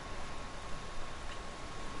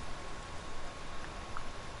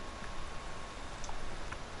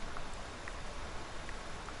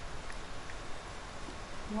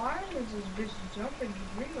 Why is this bitch jumping in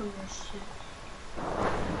the middle of this shit?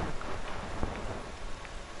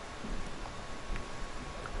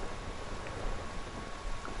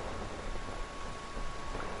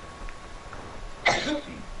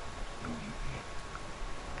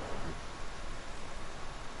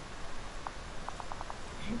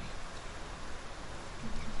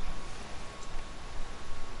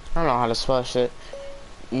 I don't know how to spell shit.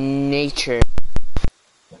 Nature.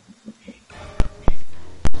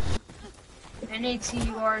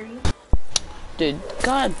 N-A-T-U-R-E. Dude,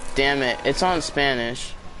 god damn it. It's on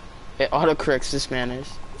Spanish. It autocorrects to Spanish.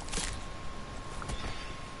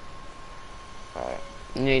 Alright.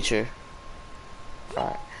 Nature.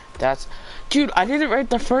 Alright. That's... Dude, I did it right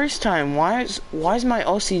the first time. Why is my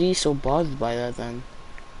OCD so bothered by that then?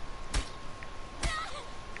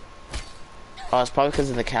 Oh, it's probably because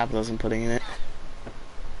of the capitalism putting in it.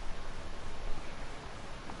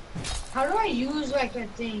 How do I use like a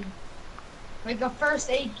thing? Like a first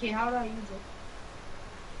aid kit, how do I use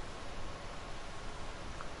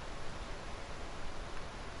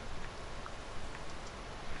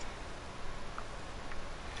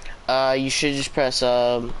it? You should just press,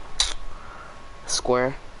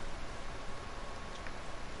 square.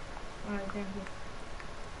 Alright, thank you.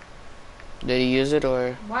 Did you use it,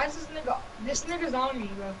 or? Why is this nigga's on me,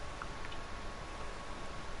 bro?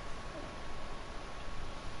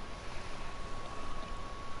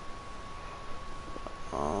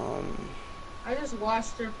 I just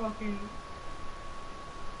watched her fucking...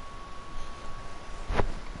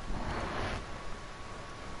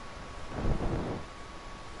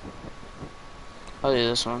 I'll do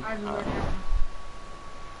this one. I just Alright. watched her.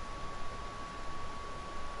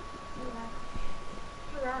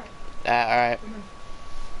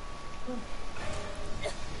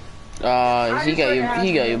 Alright.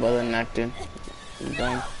 He got you by the neck, dude. You're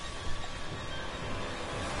done.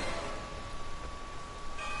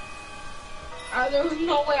 There was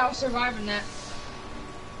no way I was surviving that.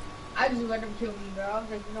 I just let him kill me, bro. I was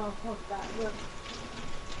like, no, fuck that. Look.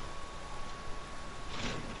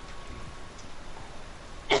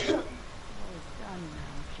 Well done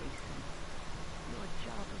now, Jason. Your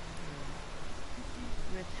job is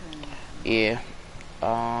through. Return. Yeah.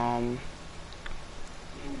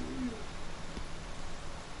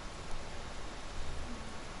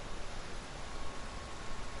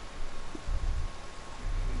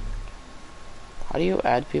 How do you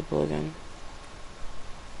add people again?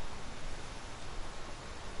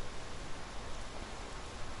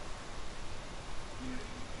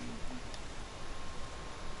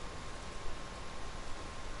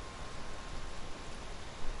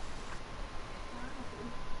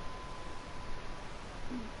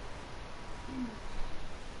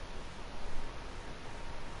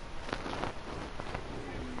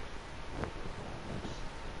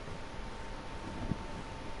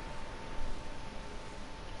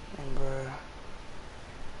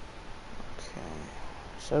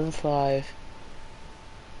 7-5.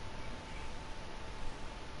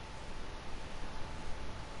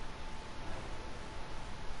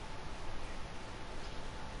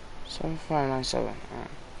 Seven five nine seven. Alright.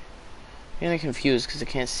 I'm getting confused because I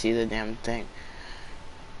can't see the damn thing.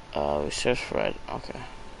 Search Fred. Okay.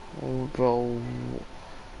 Oh, bro,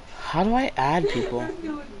 how do I add people?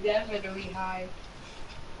 You would definitely hide.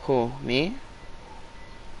 Who? Me?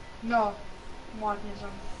 No, Martin's on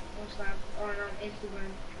WhatsApp or on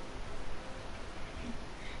Instagram.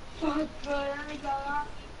 Fuck, bro, I got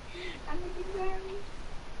I'm gonna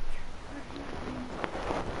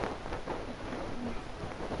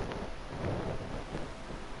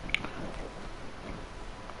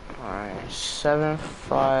Alright,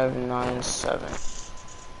 7597.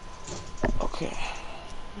 Okay.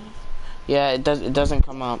 Yeah, it doesn't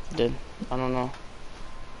come up, dude. I don't know.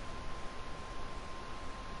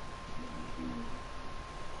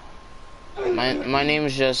 My name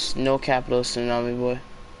is just no capital Tsunami Boy.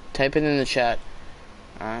 Type it in the chat.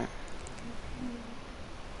 Alright.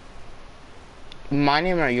 My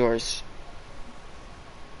name or yours?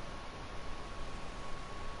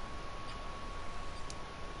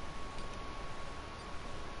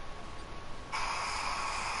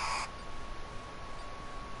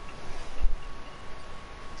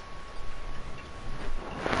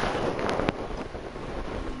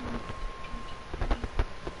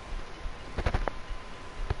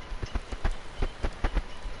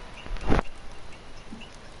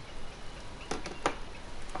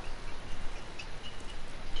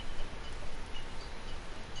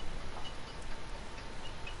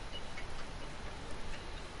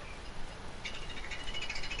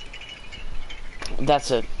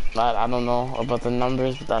 That's it. I don't know about the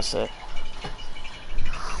numbers, but that's it.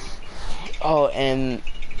 Oh, and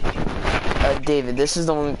David, this is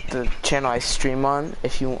the channel I stream on.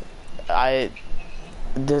 If you, the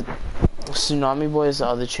Tsunami Boy is the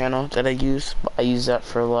other channel that I use. I use that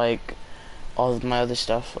for like all of my other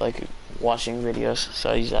stuff, like watching videos.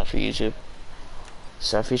 So I use that for YouTube.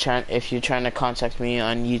 So if you're trying to contact me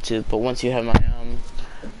on YouTube, but once you have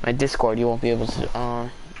my Discord, you won't be able to.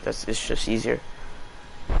 It's just easier.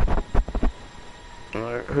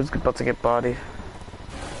 Who's about to get body?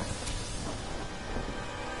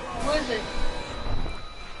 What is it?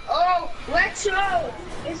 Oh, Lexo!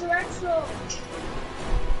 It's Lexo!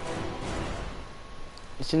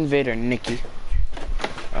 It's Invader Nikki.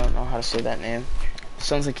 I don't know how to say that name.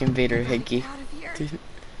 Sounds like Invader Hickey.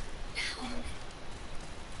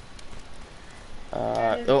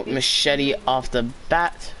 Oh, machete off the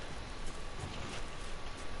bat.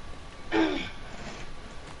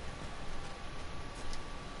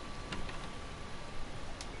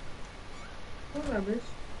 Whatever.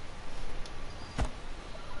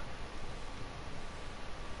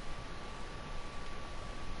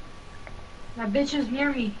 That bitch is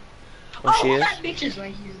near me. Oh, she is? That bitch is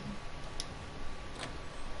right here.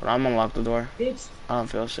 But I'm gonna lock the door. Bitch. I don't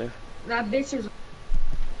feel safe. That bitch is.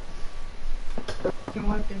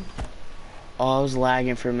 Weapon. Oh, I was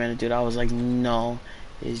lagging for a minute, dude. I was like, no,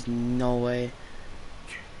 there's no way.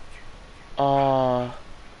 Oh, I'm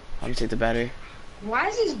gonna take the battery. Why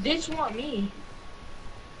does this bitch want me?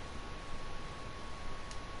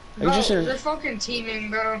 Are you just They're fucking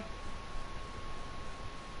teaming, bro.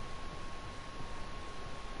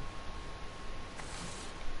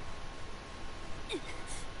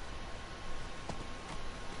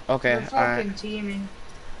 Okay, They're fucking teaming.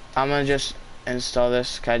 I'm gonna just install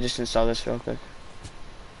this. Can I just install this real quick?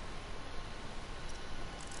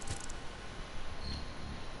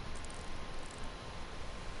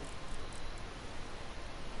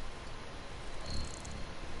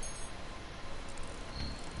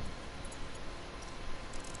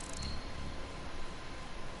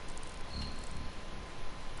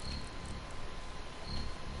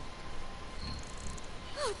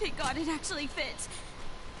 Oh, thank God it actually fits.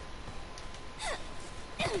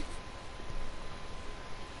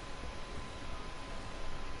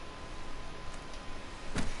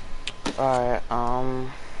 Alright,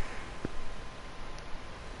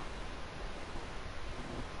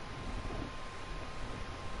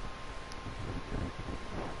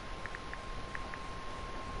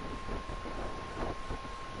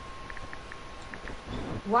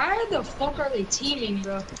 Why the fuck are they teaming,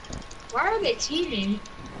 bro? Why are they teaming?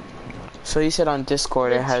 so you said on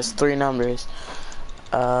Discord it has 3 numbers.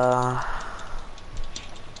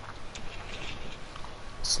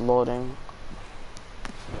 It's loading.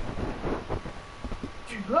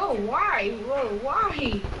 Bro, why? Bro,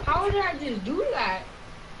 why? How did I just do that?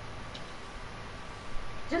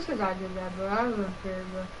 Just because I did that, bro. I don't care,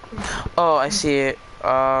 bro. Oh, I see it. If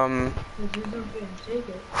you don't get take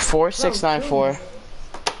it. 4694.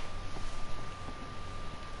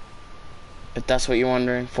 If that's what you're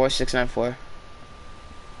wondering, 4694.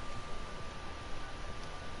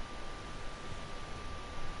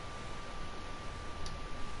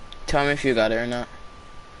 Tell me if you got it or not.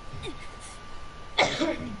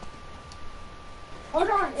 Hold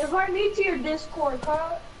on, if I meet to your Discord,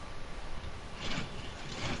 Kyle.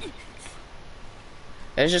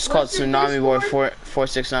 It's just called What's your Tsunami Boy Discord?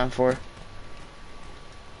 4694.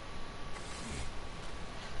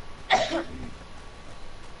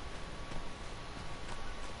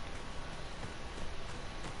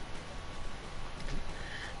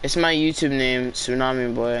 It's my YouTube name,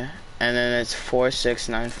 Tsunami Boy, and then it's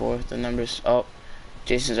 4694. The numbers. Oh,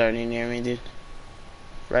 Jason's already near me, dude.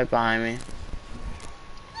 Right behind me.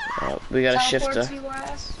 Oh, we got a shifter.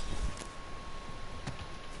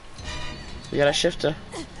 We got a shifter.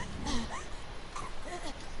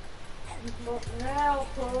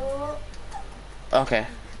 Okay.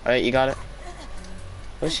 Alright, you got it.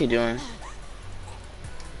 What's he doing?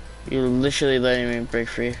 You're literally letting me break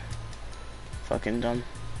free. Fucking dumb.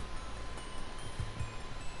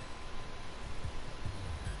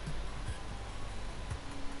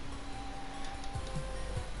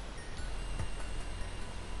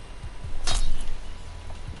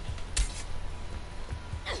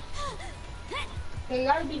 You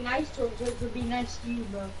gotta be nice to him, so it could be nice to you,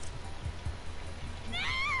 bro.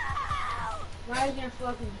 Why is he gonna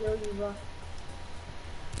fucking kill you, bro?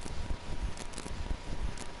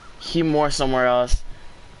 He more somewhere else.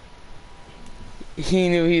 He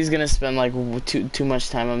knew he was gonna spend like too much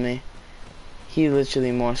time on me. He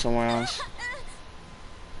literally more somewhere else.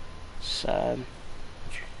 Sad.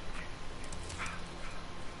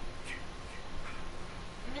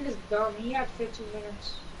 Man is dumb. He had 15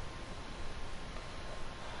 minutes.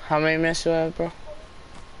 How many minutes do I have, bro?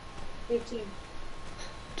 15.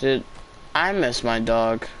 Dude, I miss my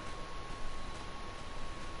dog.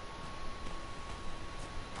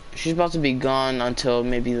 She's about to be gone until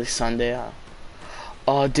maybe like Sunday.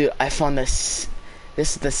 Oh, dude, I found this.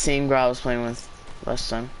 This is the same girl I was playing with last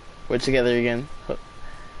time. We're together again.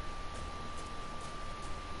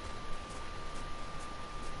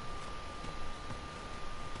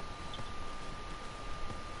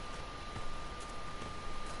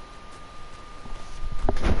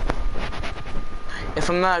 If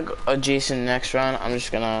I'm not adjacent next round, I'm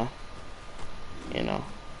just gonna, you know.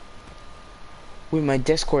 Wait, my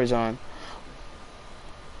Discord's on.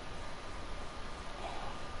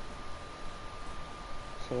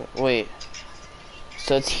 So, wait.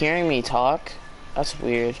 So it's hearing me talk? That's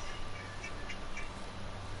weird.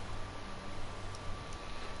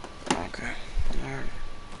 Okay. Alright.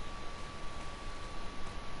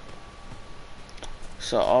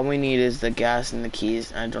 So all we need is the gas and the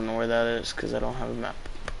keys. I don't know where that is because I don't have a map.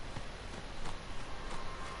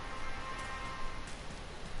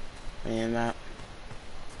 I need a map.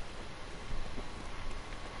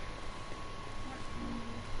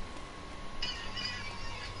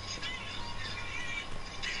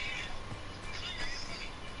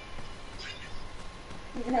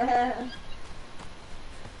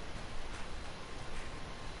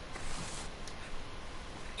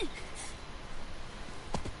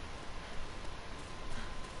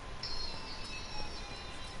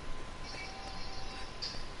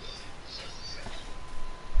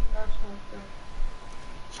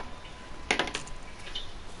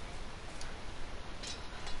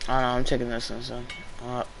 Oh no, I'm taking this one, so.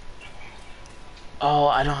 Oh,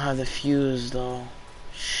 I don't have the fuse though.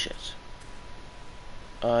 Shit.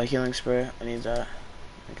 Healing spray. I need that.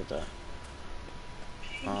 I get that.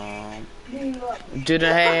 Dude,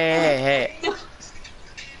 hey.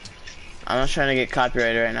 I'm not trying to get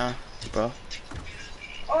copyrighted right now, bro.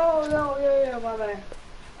 Oh, no, yeah, my bad.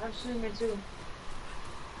 I'm streaming too.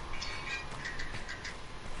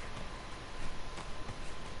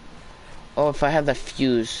 Oh, if I had the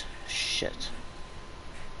fuse. Shit.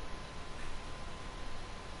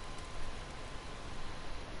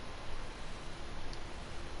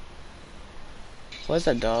 Where's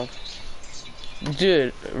that dog?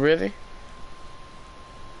 Dude, really?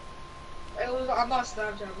 I'm on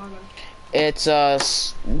Snapchat, my bad. It's,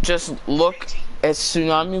 just look, it's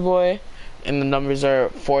Tsunami Boy, and the numbers are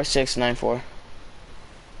 4694.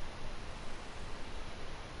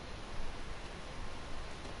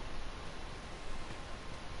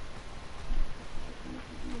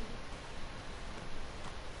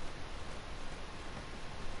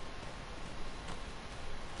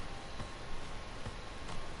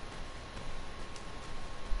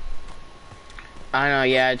 I know,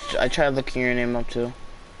 yeah, I tried looking your name up too.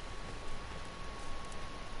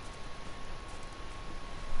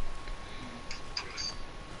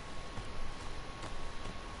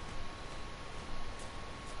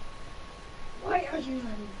 Why are you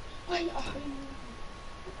running? Why are you running?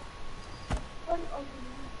 Why are you running?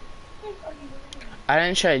 Why are you running? I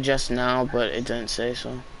didn't try it just now, but it didn't say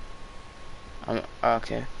so.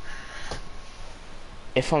 Okay.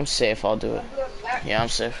 If I'm safe, I'll do it. Yeah, I'm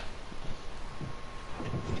safe.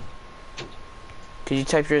 Could you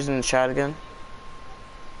type yours in the chat again?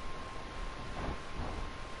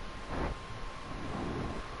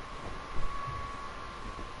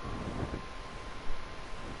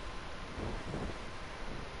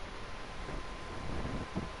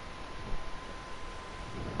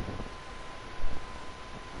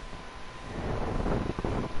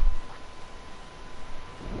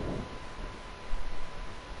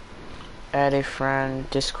 Add a friend,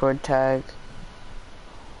 Discord tag.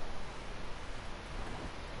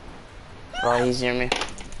 Oh, he's near me.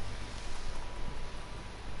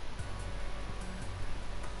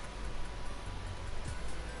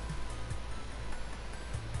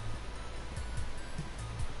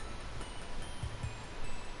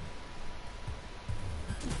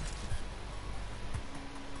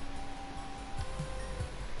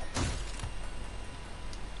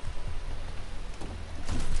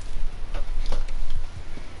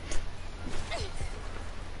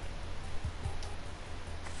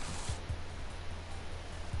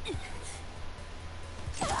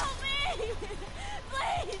 Help me!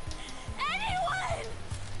 Please! Anyone!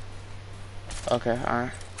 Okay,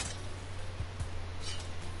 alright.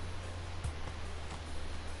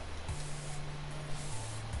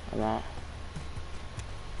 I'm out.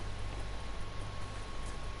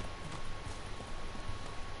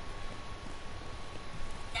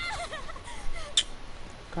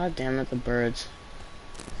 God damn it, the birds.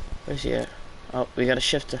 Where's he at? Oh, we got a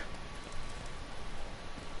shifter.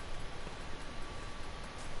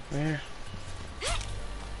 Where?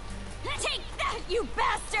 Take that, you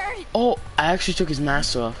bastard! Oh, I actually took his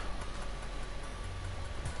mask off.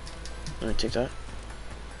 Let me take that.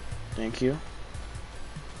 Thank you.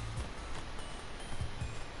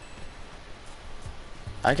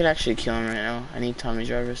 I could actually kill him right now. I need Tommy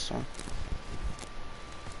Jarvis, so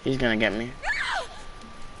he's gonna get me.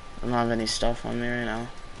 I don't have any stuff on me right now.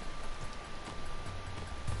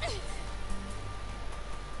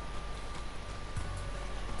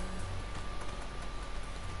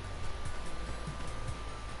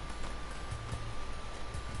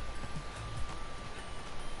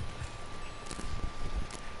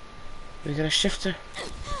 We got a shifter.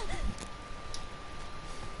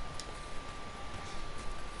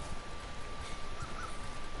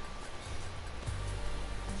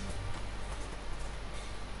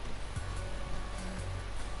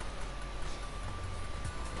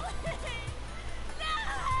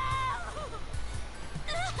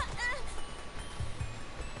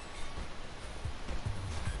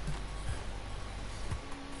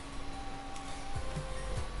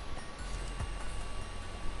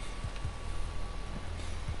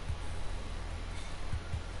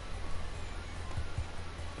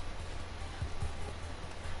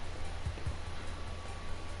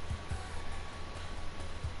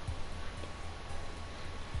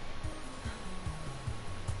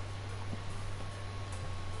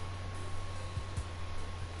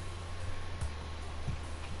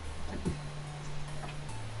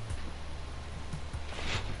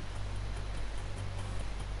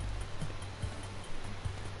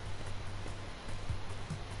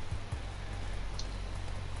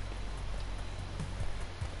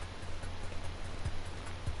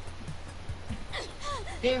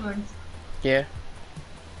 David, Yeah.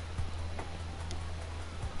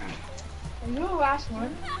 are you the last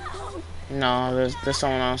one? No, there's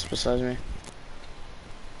someone else besides me.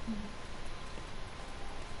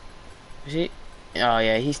 Is he? Oh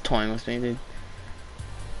yeah, he's toying with me, dude.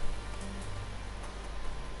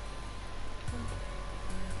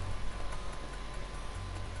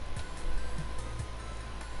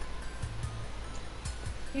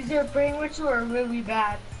 He's either playing with you or really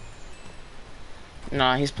bad.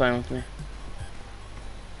 Nah, he's playing with me.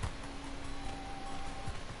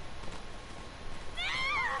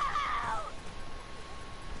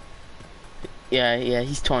 Yeah,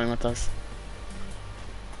 he's toying with us.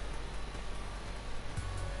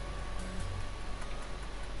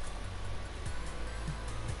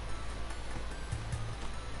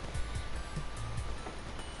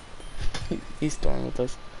 He's toying with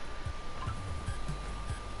us.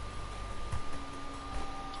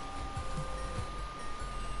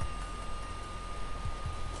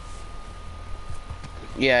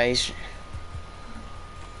 Yeah, he's.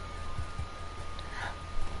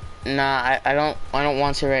 Nah, I don't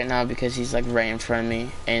want to right now because he's like right in front of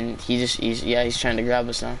me, and he's trying to grab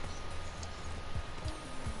us now.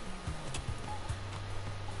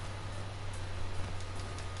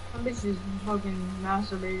 That bitch is fucking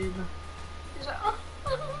masturbated. He's like, oh,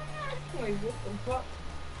 wait, what the fuck?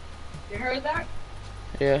 You heard that?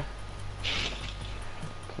 Yeah.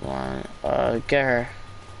 Come on, get her.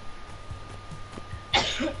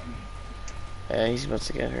 Yeah, he's about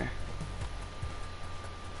to get her.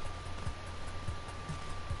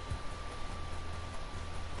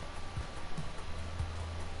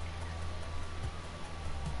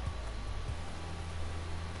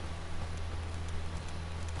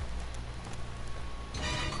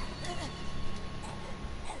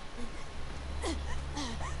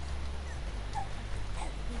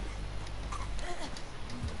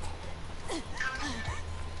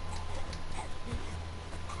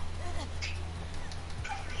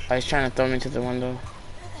 Oh, he's trying to throw me to the window.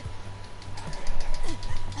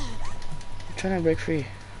 I'm trying to break free.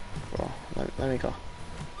 Bro, let me go.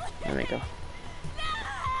 Let me go.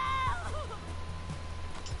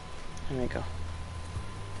 Let me go.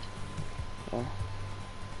 Oh.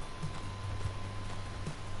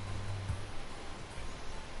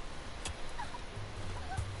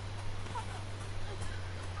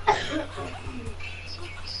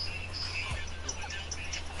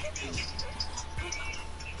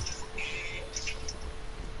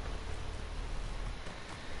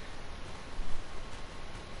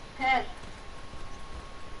 Hey.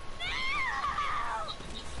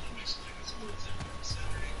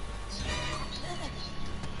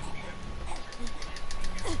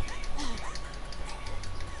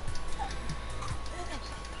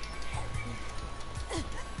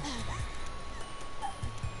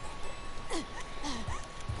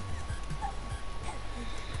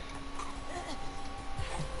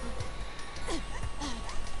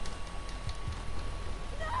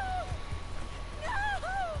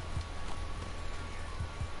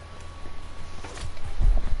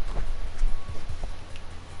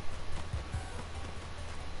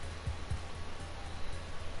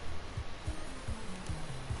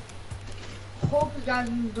 Hope you guys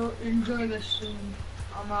enjoy this stream.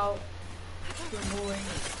 I'm out. Your boy,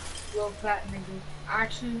 little fat nigga.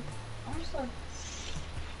 Actually, I'm just like,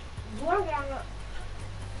 do I wanna?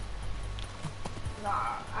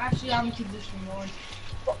 Nah, actually, I'm gonna keep this one going.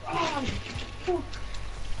 Oh,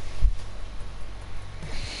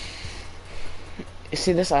 You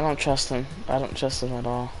see this? I don't trust him. I don't trust him at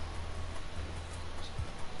all.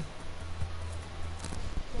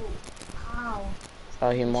 ow. Oh,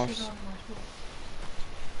 he Shit morphs. on my foot.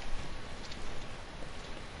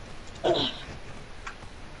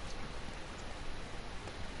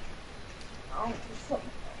 Oh, fuck.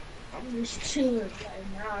 I'm just chilling right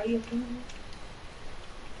now. You feel me?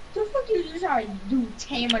 The fuck you just try to do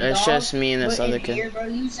tame a dog? It's just me and this but other in kid. here, bro,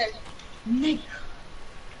 you said, nigga.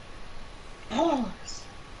 Pause.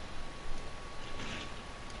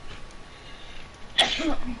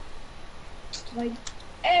 Like,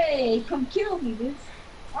 hey, come kill me, bitch.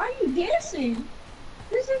 Why are you dancing?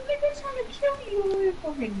 This is nigga trying to kill me while you're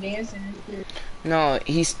fucking dancing and shit. No,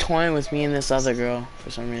 he's toying with me and this other girl for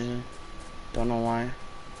some reason. Don't know why.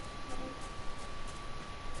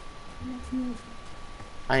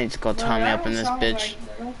 I need to go Bro, tie me that up in don't this sound bitch. right,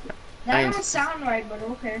 but okay. I That need don't sound right, but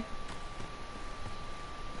okay.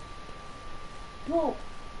 Bro,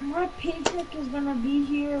 my paycheck is gonna be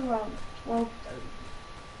here around 12:30.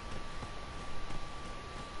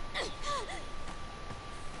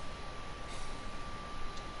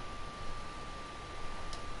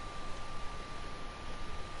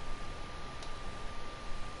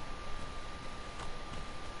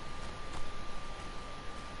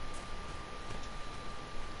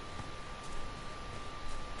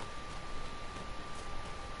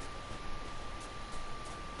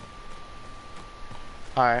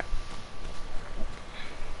 Alright.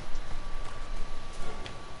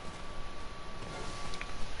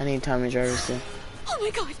 I need Tommy Jarvis too. Oh my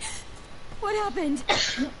god! What happened?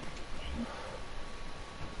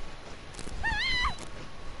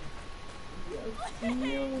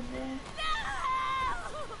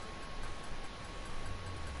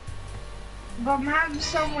 But have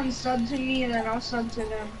someone sub to me and then I'll sub to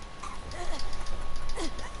them.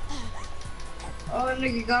 Oh,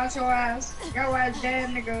 nigga, got your ass. Your ass dead,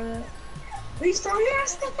 nigga. Please throw your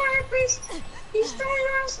ass in the fire, please. He's throwing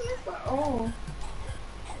your ass in the fire. Oh.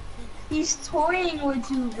 He's toying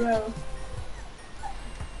with you, bro.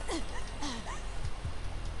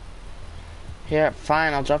 Here,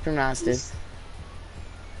 fine, I'll drop your mask, dude.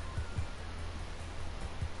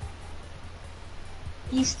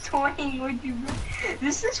 He's toying with you, bro.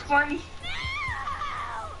 This is funny.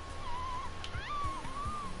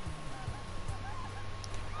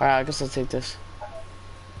 Alright, I guess I'll take this.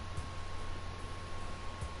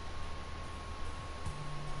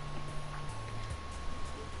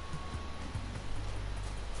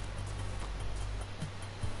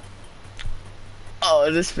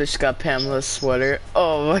 Oh, this bitch got Pamela's sweater.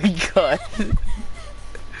 Oh my god.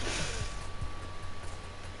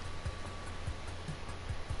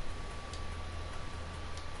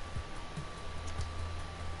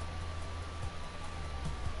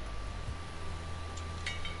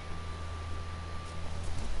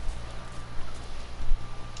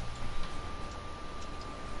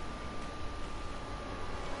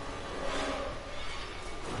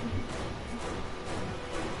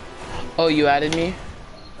 Oh, you added me?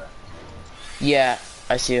 Yeah,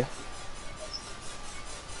 I see you.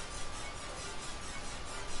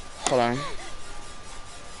 Hold on.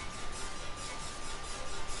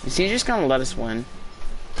 Is he just gonna let us win?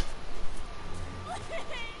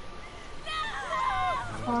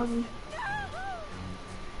 Well,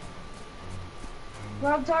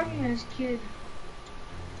 I'm talking to this kid.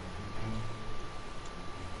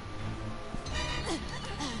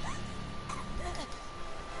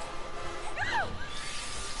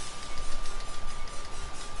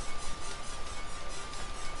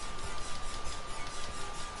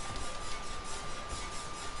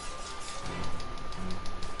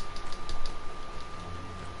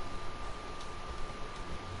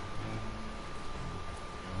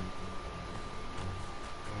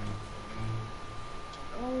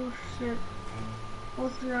 Oh shit.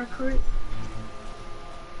 Hopefully I quit.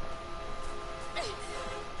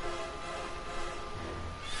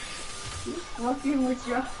 He's fucking with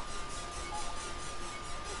you.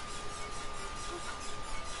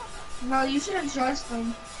 No, you shouldn't trust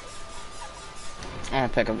him. I'm gonna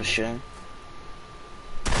pick up a shit.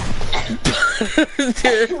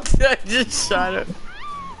 Dude, I just shot him.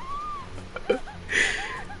 You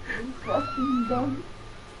fucking dumb.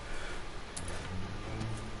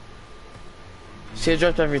 See, I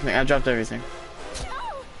dropped everything. I dropped everything.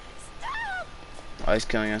 Oh, he's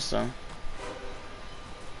killing us though.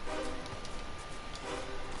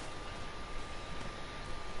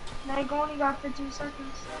 Now you only got 15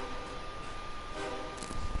 seconds.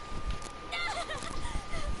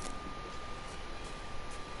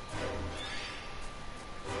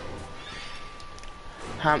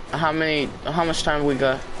 How much time we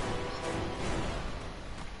got?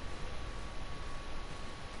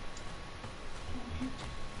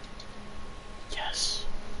 Yes.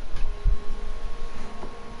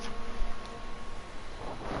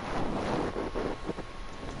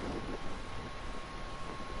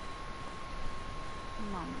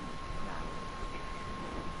 Mom,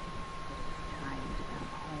 time to come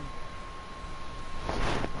home.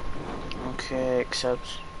 Okay,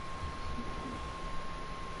 accept.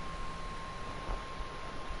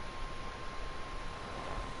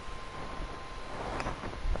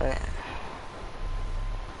 Alright.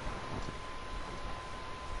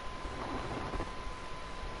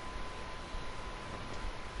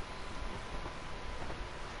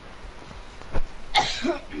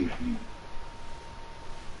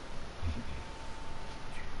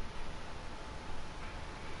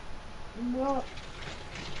 Well,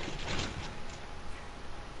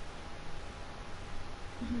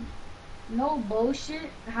 no bullshit.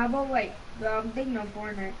 How about like, I'm thinking of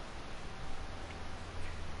Fortnite.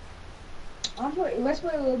 Let's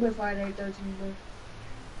play a little bit Friday 13th. Bro.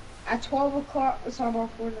 At 12 o'clock, let's talk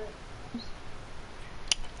about Fortnite.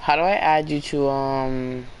 How do I add you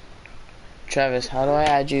to Travis? How do I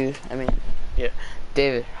add you? I mean, yeah,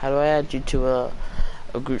 David. How do I add you to a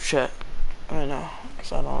group chat right now?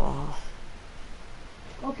 'Cause I don't know.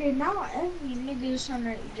 Okay, now every nigga is trying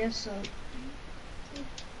to get so.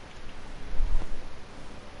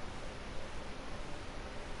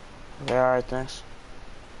 Okay, alright, thanks.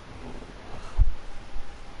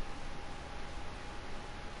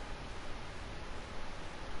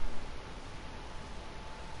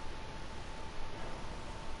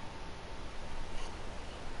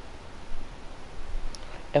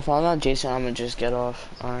 If I'm not Jason, I'm gonna just get off.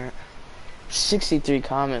 Alright. 63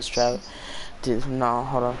 comments, Travis. Dude, no,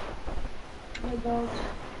 hold on. My dog.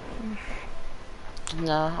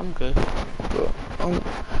 Nah, I'm good.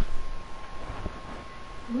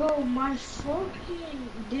 Bro, my fucking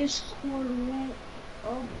Discord won't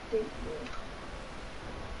update, bro.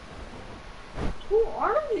 Who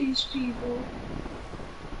are these people?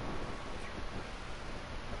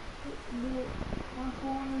 Bro, my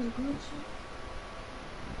phone is glitching.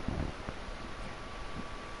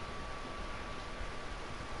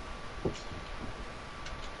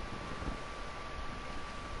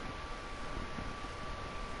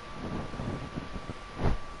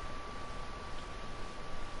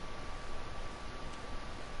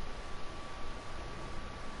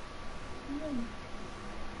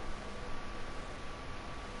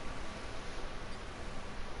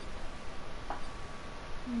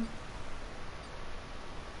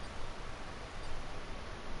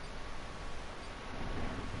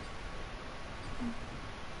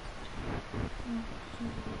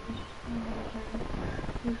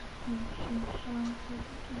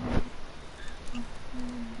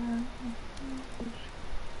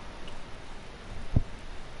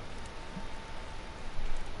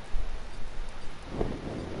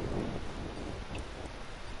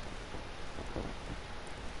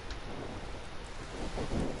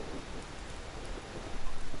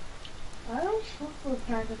 for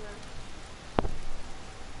Canada.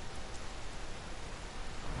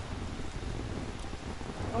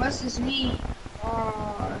 Unless it's me.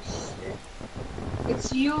 Oh shit.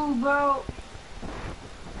 It's you, bro.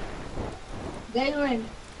 Galen,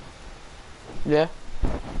 Yeah.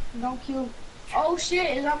 don't kill. Oh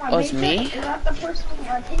shit, is that my Oh, it's beta? me? Is that the person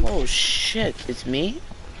I think? Oh shit, it's me?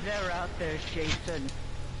 They're out there, Jason,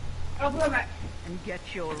 I'll go back. and get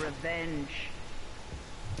your revenge.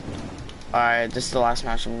 Alright, this is the last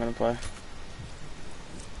match I'm gonna play.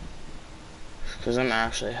 Cause I'm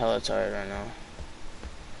actually hella tired right now.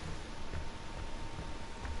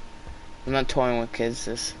 I'm not toying with kids.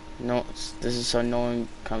 This is so no one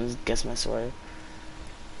comes gets my sword.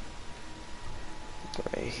 Go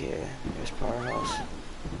right here. There's powerhouse.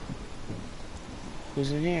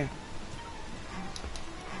 Who's in here?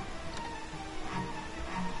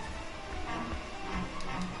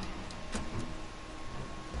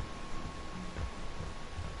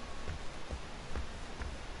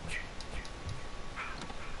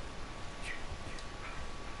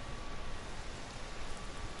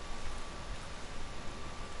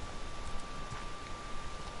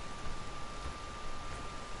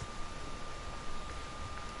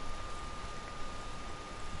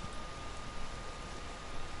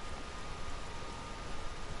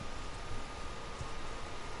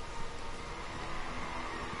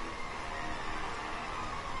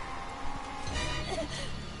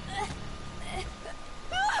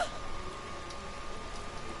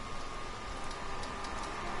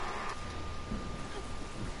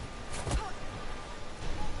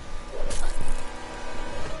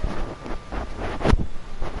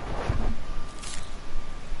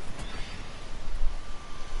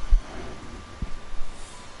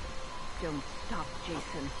 Don't stop,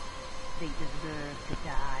 Jason. They deserve to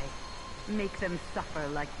die. Make them suffer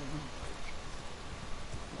like we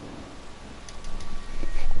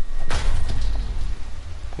did.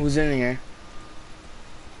 Who's in here?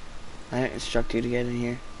 I instruct you to get in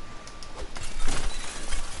here.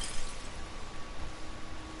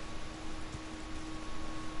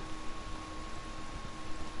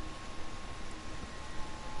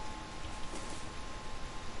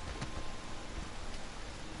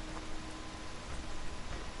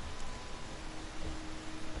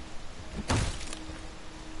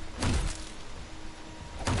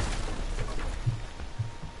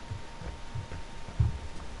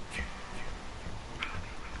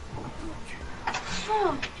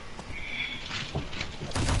 Fuck.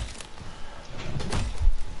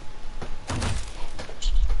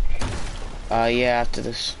 Yeah, after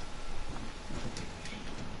this.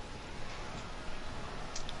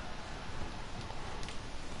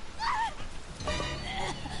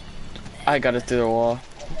 I got it through the wall.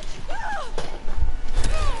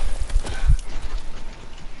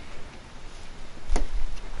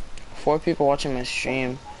 Four people watching my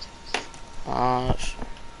stream.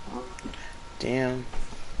 Damn.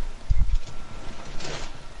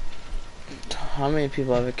 How many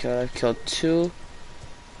people have I killed? I've killed 2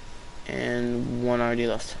 and 1 already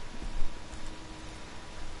left.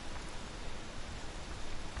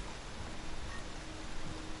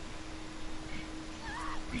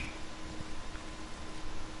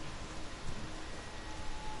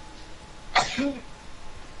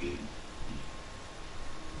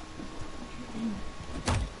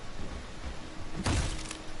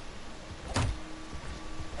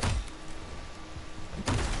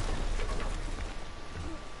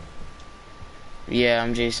 Yeah,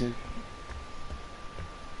 I'm Jason.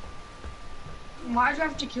 Why'd you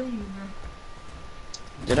have to kill me,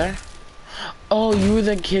 bro? Did I? Oh, you were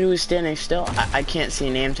the kid who was standing still? I can't see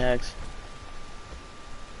name tags.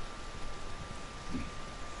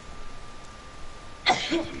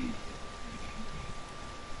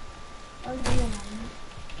 Oh, damn.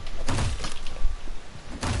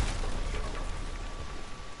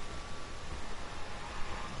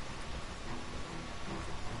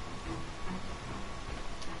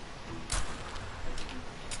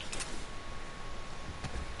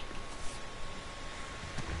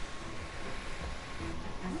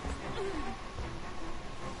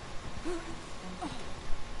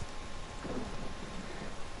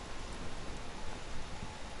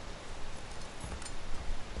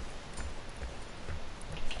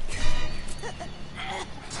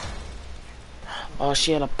 Oh,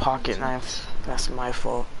 she had a pocket knife. That's my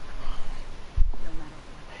fault. No matter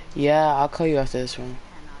what, Yeah, I'll call you after this one. you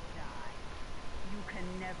cannot die. You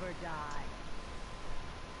can never die.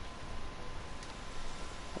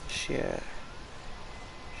 Shit.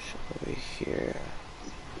 Over here.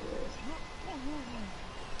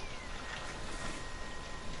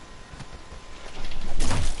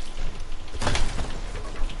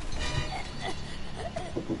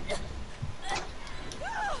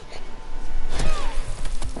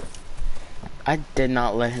 I did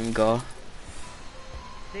not let him go.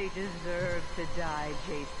 They deserve to die,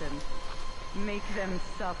 Jason. Make them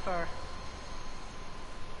suffer.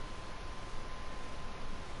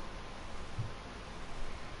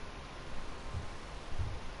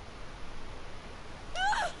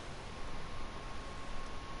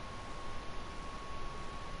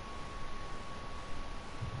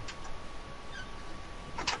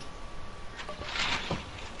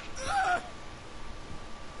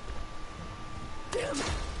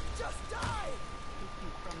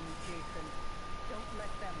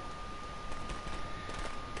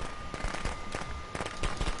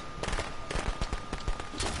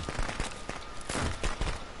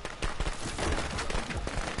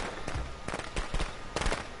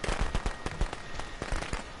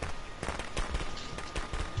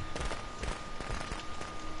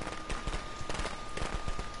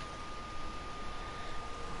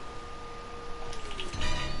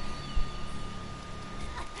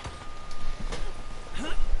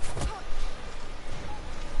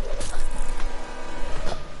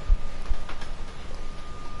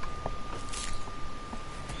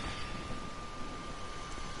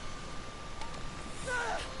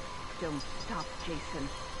 Don't stop, Jason.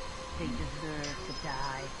 They deserve to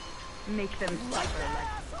die. Make them suffer like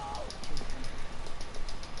Jason.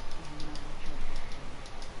 You know what you're doing.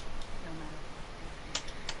 No matter what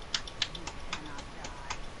you do, you cannot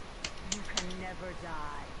die. You can never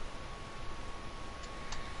die.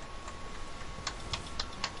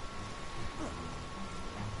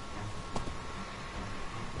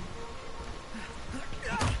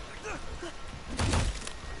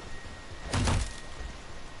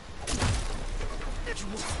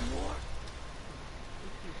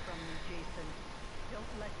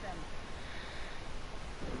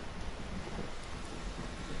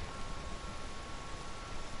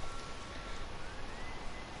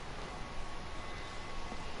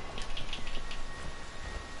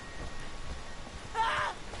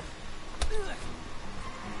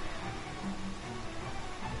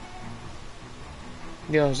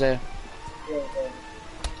 Yo, Jose. They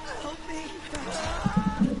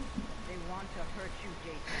want to hurt you,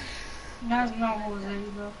 Jason. That's not Jose,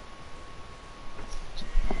 bro.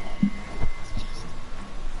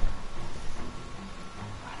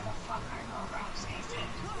 Why the fuck are no Jose's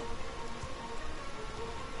here?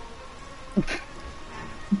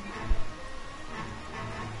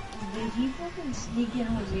 Did he fucking sneak in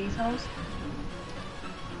Jose's house?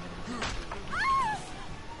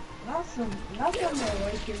 That's some more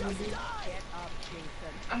like it would be. Get up,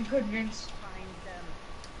 Jason. I'm convinced. Find them.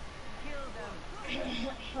 Kill them.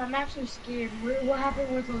 I'm actually scared. What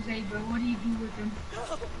happened with Jose, bro? What do you do with him?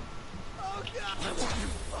 Oh God, I want you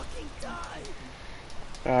to fucking die.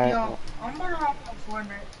 Alright. Yo, I'm gonna hop on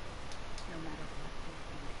Fortnite. No matter what you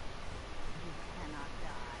do, you cannot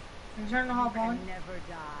die. I'm trying to hop You on. can never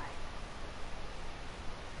die.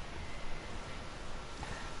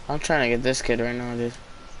 I'm trying to get this kid right now, dude.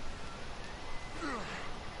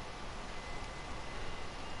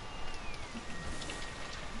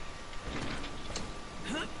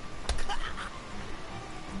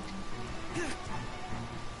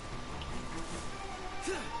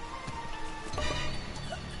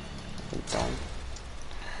 Done.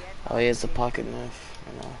 Oh, he has a pocket knife.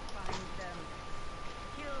 I know. Find them.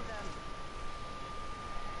 Kill them.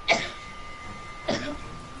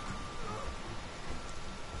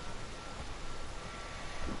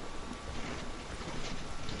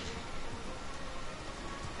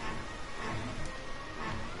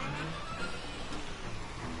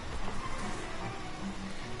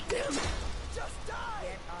 Damn it, just die.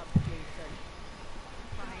 Get up, Jason.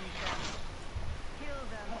 Find them. Kill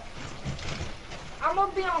them. I'm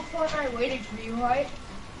gonna be on Fortnite waiting for you, right?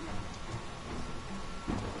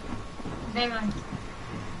 Damon.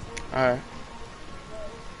 Alright.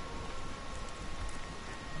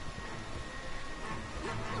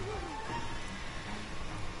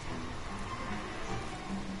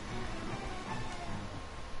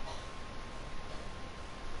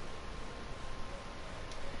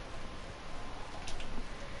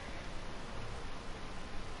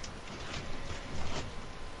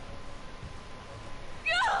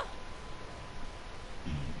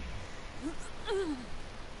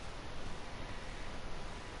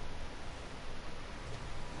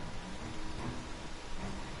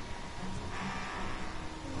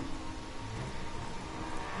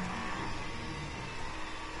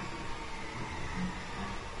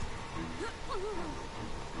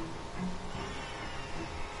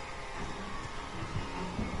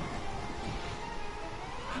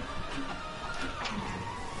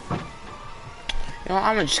 You know,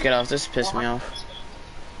 I'm gonna just get off. This pissed me off.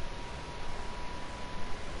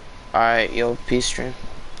 Alright, yo, peace stream.